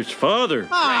Skywalker's father?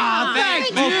 Thank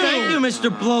you! Thank you,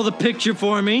 Mr. Blow the Picture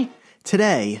for me.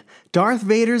 Today, Darth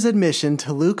Vader's admission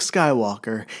to Luke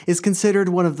Skywalker is considered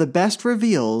one of the best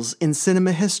reveals in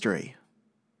cinema history.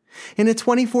 In a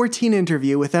 2014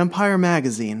 interview with Empire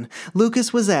magazine,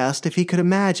 Lucas was asked if he could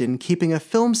imagine keeping a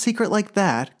film secret like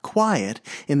that quiet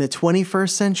in the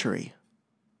 21st century.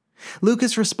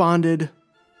 Lucas responded,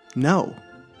 "No.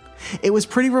 It was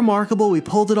pretty remarkable we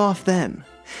pulled it off then.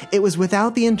 It was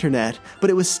without the internet, but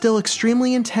it was still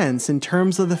extremely intense in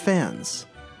terms of the fans.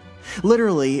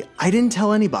 Literally, I didn't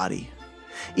tell anybody.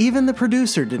 Even the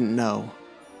producer didn't know.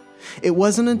 It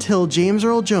wasn't until James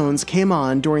Earl Jones came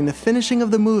on during the finishing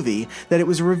of the movie that it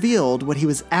was revealed what he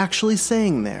was actually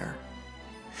saying there.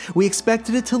 We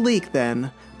expected it to leak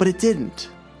then, but it didn't.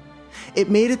 It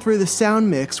made it through the sound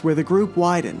mix where the group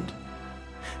widened.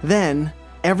 Then,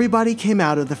 everybody came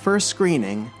out of the first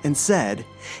screening and said,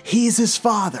 "He's his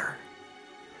father."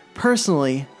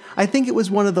 Personally, I think it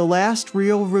was one of the last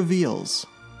real reveals.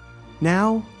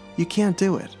 Now, you can't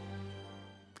do it.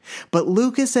 But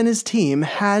Lucas and his team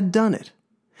had done it.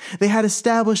 They had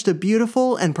established a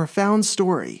beautiful and profound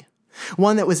story,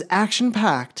 one that was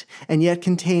action-packed and yet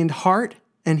contained heart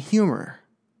and humor.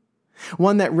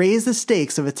 One that raised the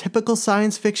stakes of a typical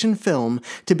science fiction film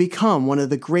to become one of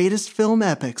the greatest film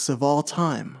epics of all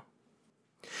time.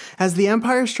 As The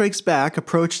Empire Strikes Back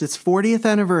approached its 40th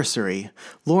anniversary,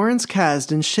 Lawrence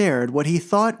Kasdan shared what he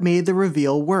thought made the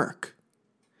reveal work.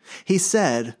 He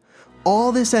said,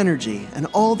 "All this energy and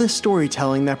all this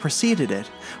storytelling that preceded it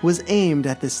was aimed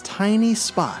at this tiny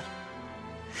spot.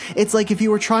 It's like if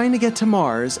you were trying to get to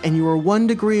Mars and you were 1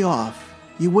 degree off,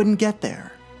 you wouldn't get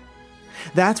there.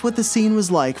 That's what the scene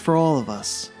was like for all of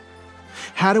us.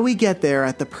 How do we get there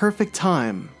at the perfect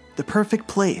time, the perfect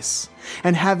place,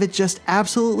 and have it just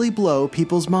absolutely blow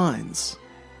people's minds?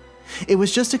 It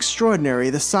was just extraordinary,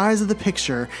 the size of the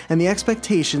picture and the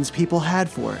expectations people had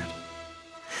for it.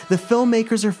 The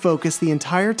filmmakers are focused the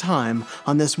entire time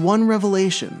on this one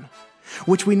revelation,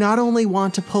 which we not only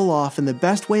want to pull off in the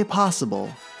best way possible,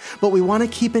 but we want to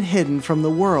keep it hidden from the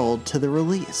world to the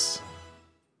release."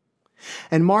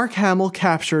 And Mark Hamill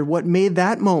captured what made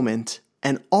that moment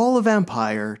and all of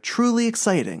Empire truly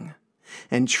exciting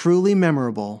and truly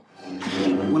memorable.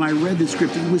 When I read the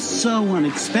script, it was so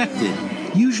unexpected.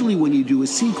 Usually when you do a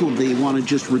sequel, they want to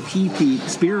just repeat the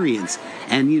experience.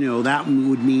 And, that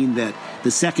would mean that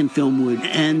the second film would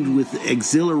end with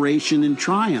exhilaration and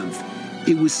triumph.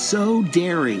 It was so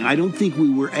daring. I don't think we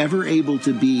were ever able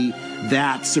to be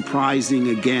that surprising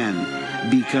again,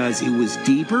 because it was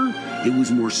deeper, it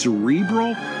was more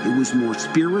cerebral, it was more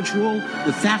spiritual.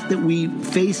 The fact that we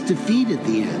faced defeat at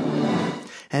the end.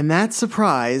 And that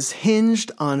surprise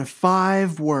hinged on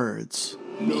 5 words.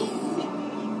 No,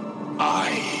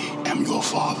 I am your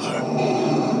father.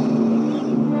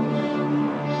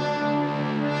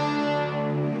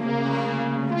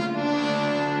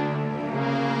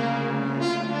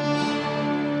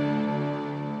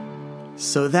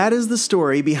 So that is the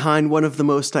story behind one of the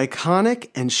most iconic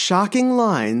and shocking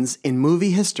lines in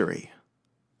movie history.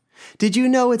 Did you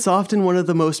know it's often one of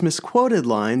the most misquoted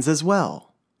lines as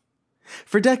well?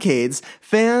 For decades,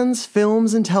 fans,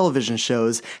 films, and television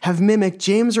shows have mimicked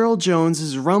James Earl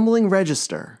Jones's rumbling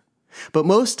register, but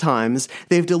most times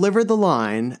they've delivered the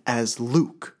line as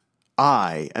Luke,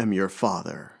 I am your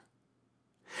father.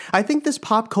 I think this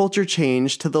pop culture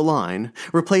change to the line,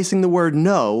 replacing the word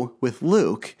no with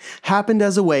Luke, happened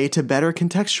as a way to better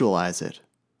contextualize it.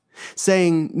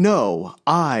 Saying, "No,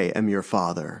 I am your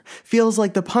father," feels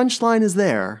like the punchline is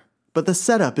there, but the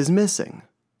setup is missing.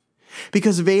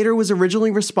 Because Vader was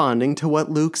originally responding to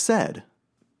what Luke said.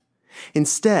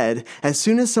 Instead, as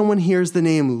soon as someone hears the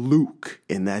name Luke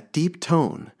in that deep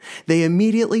tone, they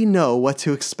immediately know what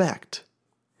to expect.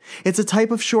 It's a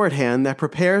type of shorthand that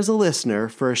prepares a listener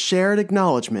for a shared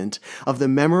acknowledgement of the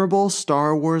memorable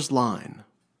Star Wars line.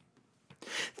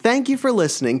 Thank you for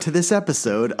listening to this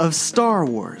episode of Star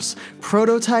Wars,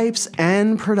 Prototypes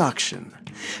and Production,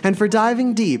 and for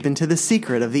diving deep into the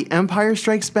secret of The Empire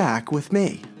Strikes Back with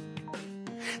me.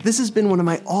 This has been one of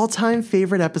my all-time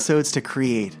favorite episodes to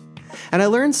create, and I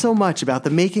learned so much about the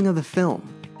making of the film,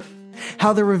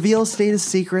 how the reveal stayed a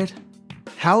secret,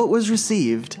 how it was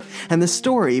received, and the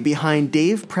story behind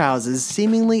Dave Prowse's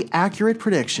seemingly accurate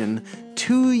prediction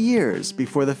 2 years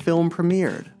before the film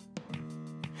premiered.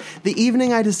 The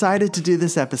evening I decided to do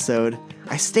this episode,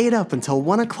 I stayed up until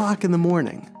 1 o'clock in the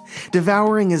morning,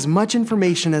 devouring as much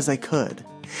information as I could,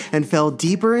 and fell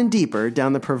deeper and deeper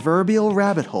down the proverbial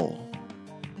rabbit hole.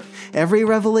 Every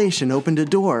revelation opened a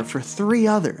door for 3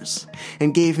 others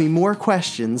and gave me more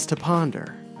questions to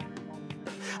ponder.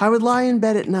 I would lie in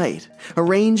bed at night,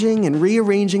 arranging and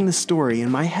rearranging the story in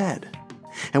my head.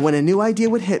 And when a new idea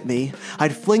would hit me,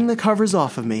 I'd fling the covers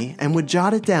off of me and would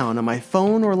jot it down on my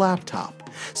phone or laptop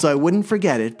so I wouldn't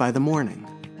forget it by the morning.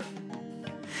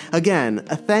 Again,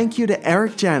 a thank you to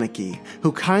Eric Janicki,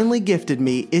 who kindly gifted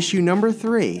me issue number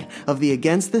 3 of the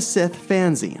Against the Sith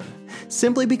fanzine,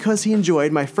 simply because he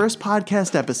enjoyed my first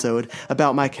podcast episode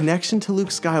about my connection to Luke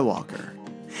Skywalker,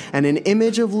 and an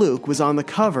image of Luke was on the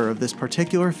cover of this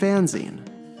particular fanzine.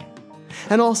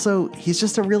 And also, he's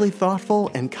just a really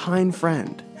thoughtful and kind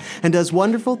friend, and does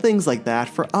wonderful things like that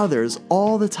for others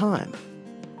all the time.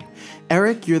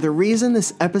 Eric, you're the reason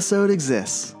this episode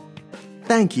exists.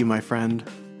 Thank you, my friend.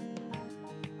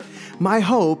 My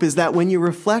hope is that when you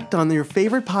reflect on your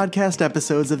favorite podcast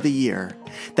episodes of the year,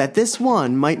 that this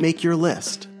one might make your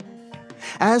list.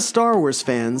 As Star Wars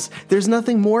fans, there's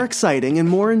nothing more exciting and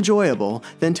more enjoyable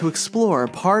than to explore a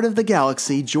part of the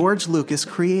galaxy George Lucas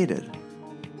created.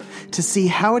 To see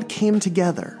how it came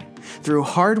together through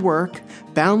hard work,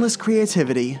 boundless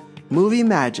creativity, movie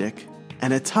magic,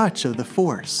 and a touch of the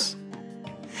Force.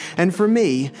 And for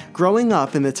me, growing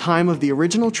up in the time of the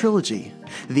original trilogy,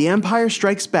 The Empire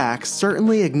Strikes Back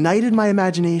certainly ignited my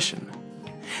imagination,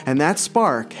 and that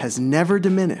spark has never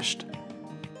diminished.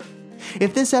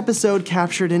 If this episode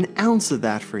captured an ounce of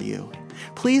that for you,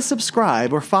 please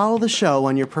subscribe or follow the show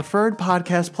on your preferred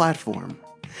podcast platform.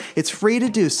 It's free to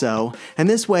do so, and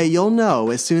this way you'll know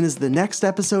as soon as the next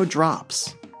episode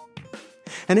drops.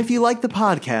 And if you like the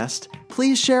podcast,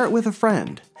 please share it with a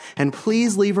friend, and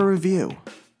please leave a review.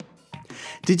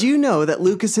 Did you know that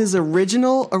Lucas's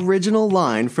original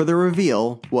line for the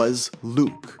reveal was,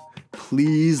 "Luke,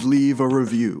 please leave a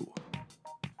review"?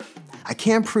 I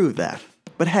can't prove that,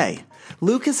 but hey,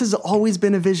 Lucas has always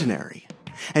been a visionary,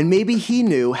 and maybe he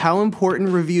knew how important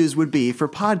reviews would be for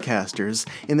podcasters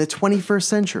in the 21st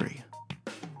century.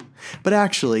 But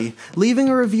actually, leaving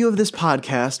a review of this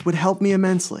podcast would help me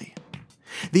immensely.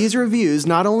 These reviews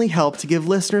not only help to give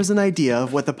listeners an idea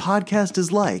of what the podcast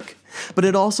is like, but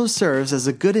it also serves as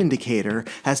a good indicator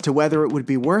as to whether it would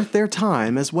be worth their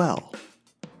time as well.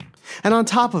 And on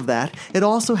top of that, it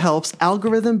also helps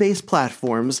algorithm-based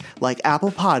platforms like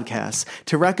Apple Podcasts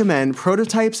to recommend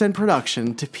Prototypes and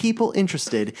Production to people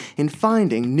interested in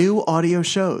finding new audio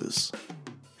shows.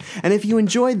 And if you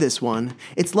enjoyed this one,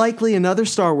 it's likely another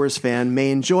Star Wars fan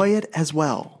may enjoy it as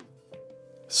well.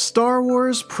 Star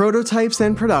Wars Prototypes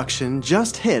and Production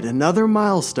just hit another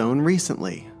milestone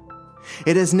recently.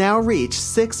 It has now reached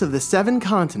 6 of the 7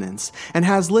 continents and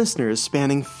has listeners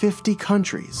spanning 50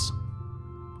 countries.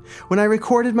 When I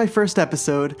recorded my first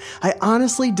episode, I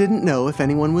honestly didn't know if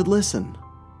anyone would listen.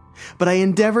 But I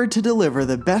endeavored to deliver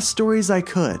the best stories I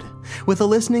could, with a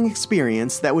listening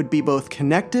experience that would be both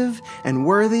connective and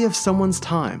worthy of someone's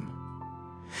time.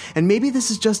 And maybe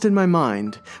this is just in my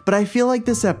mind, but I feel like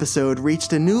this episode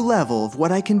reached a new level of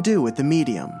what I can do with the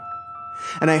medium.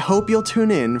 And I hope you'll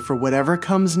tune in for whatever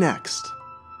comes next.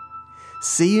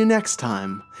 See you next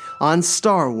time on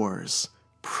Star Wars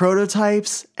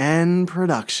Prototypes and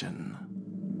Production.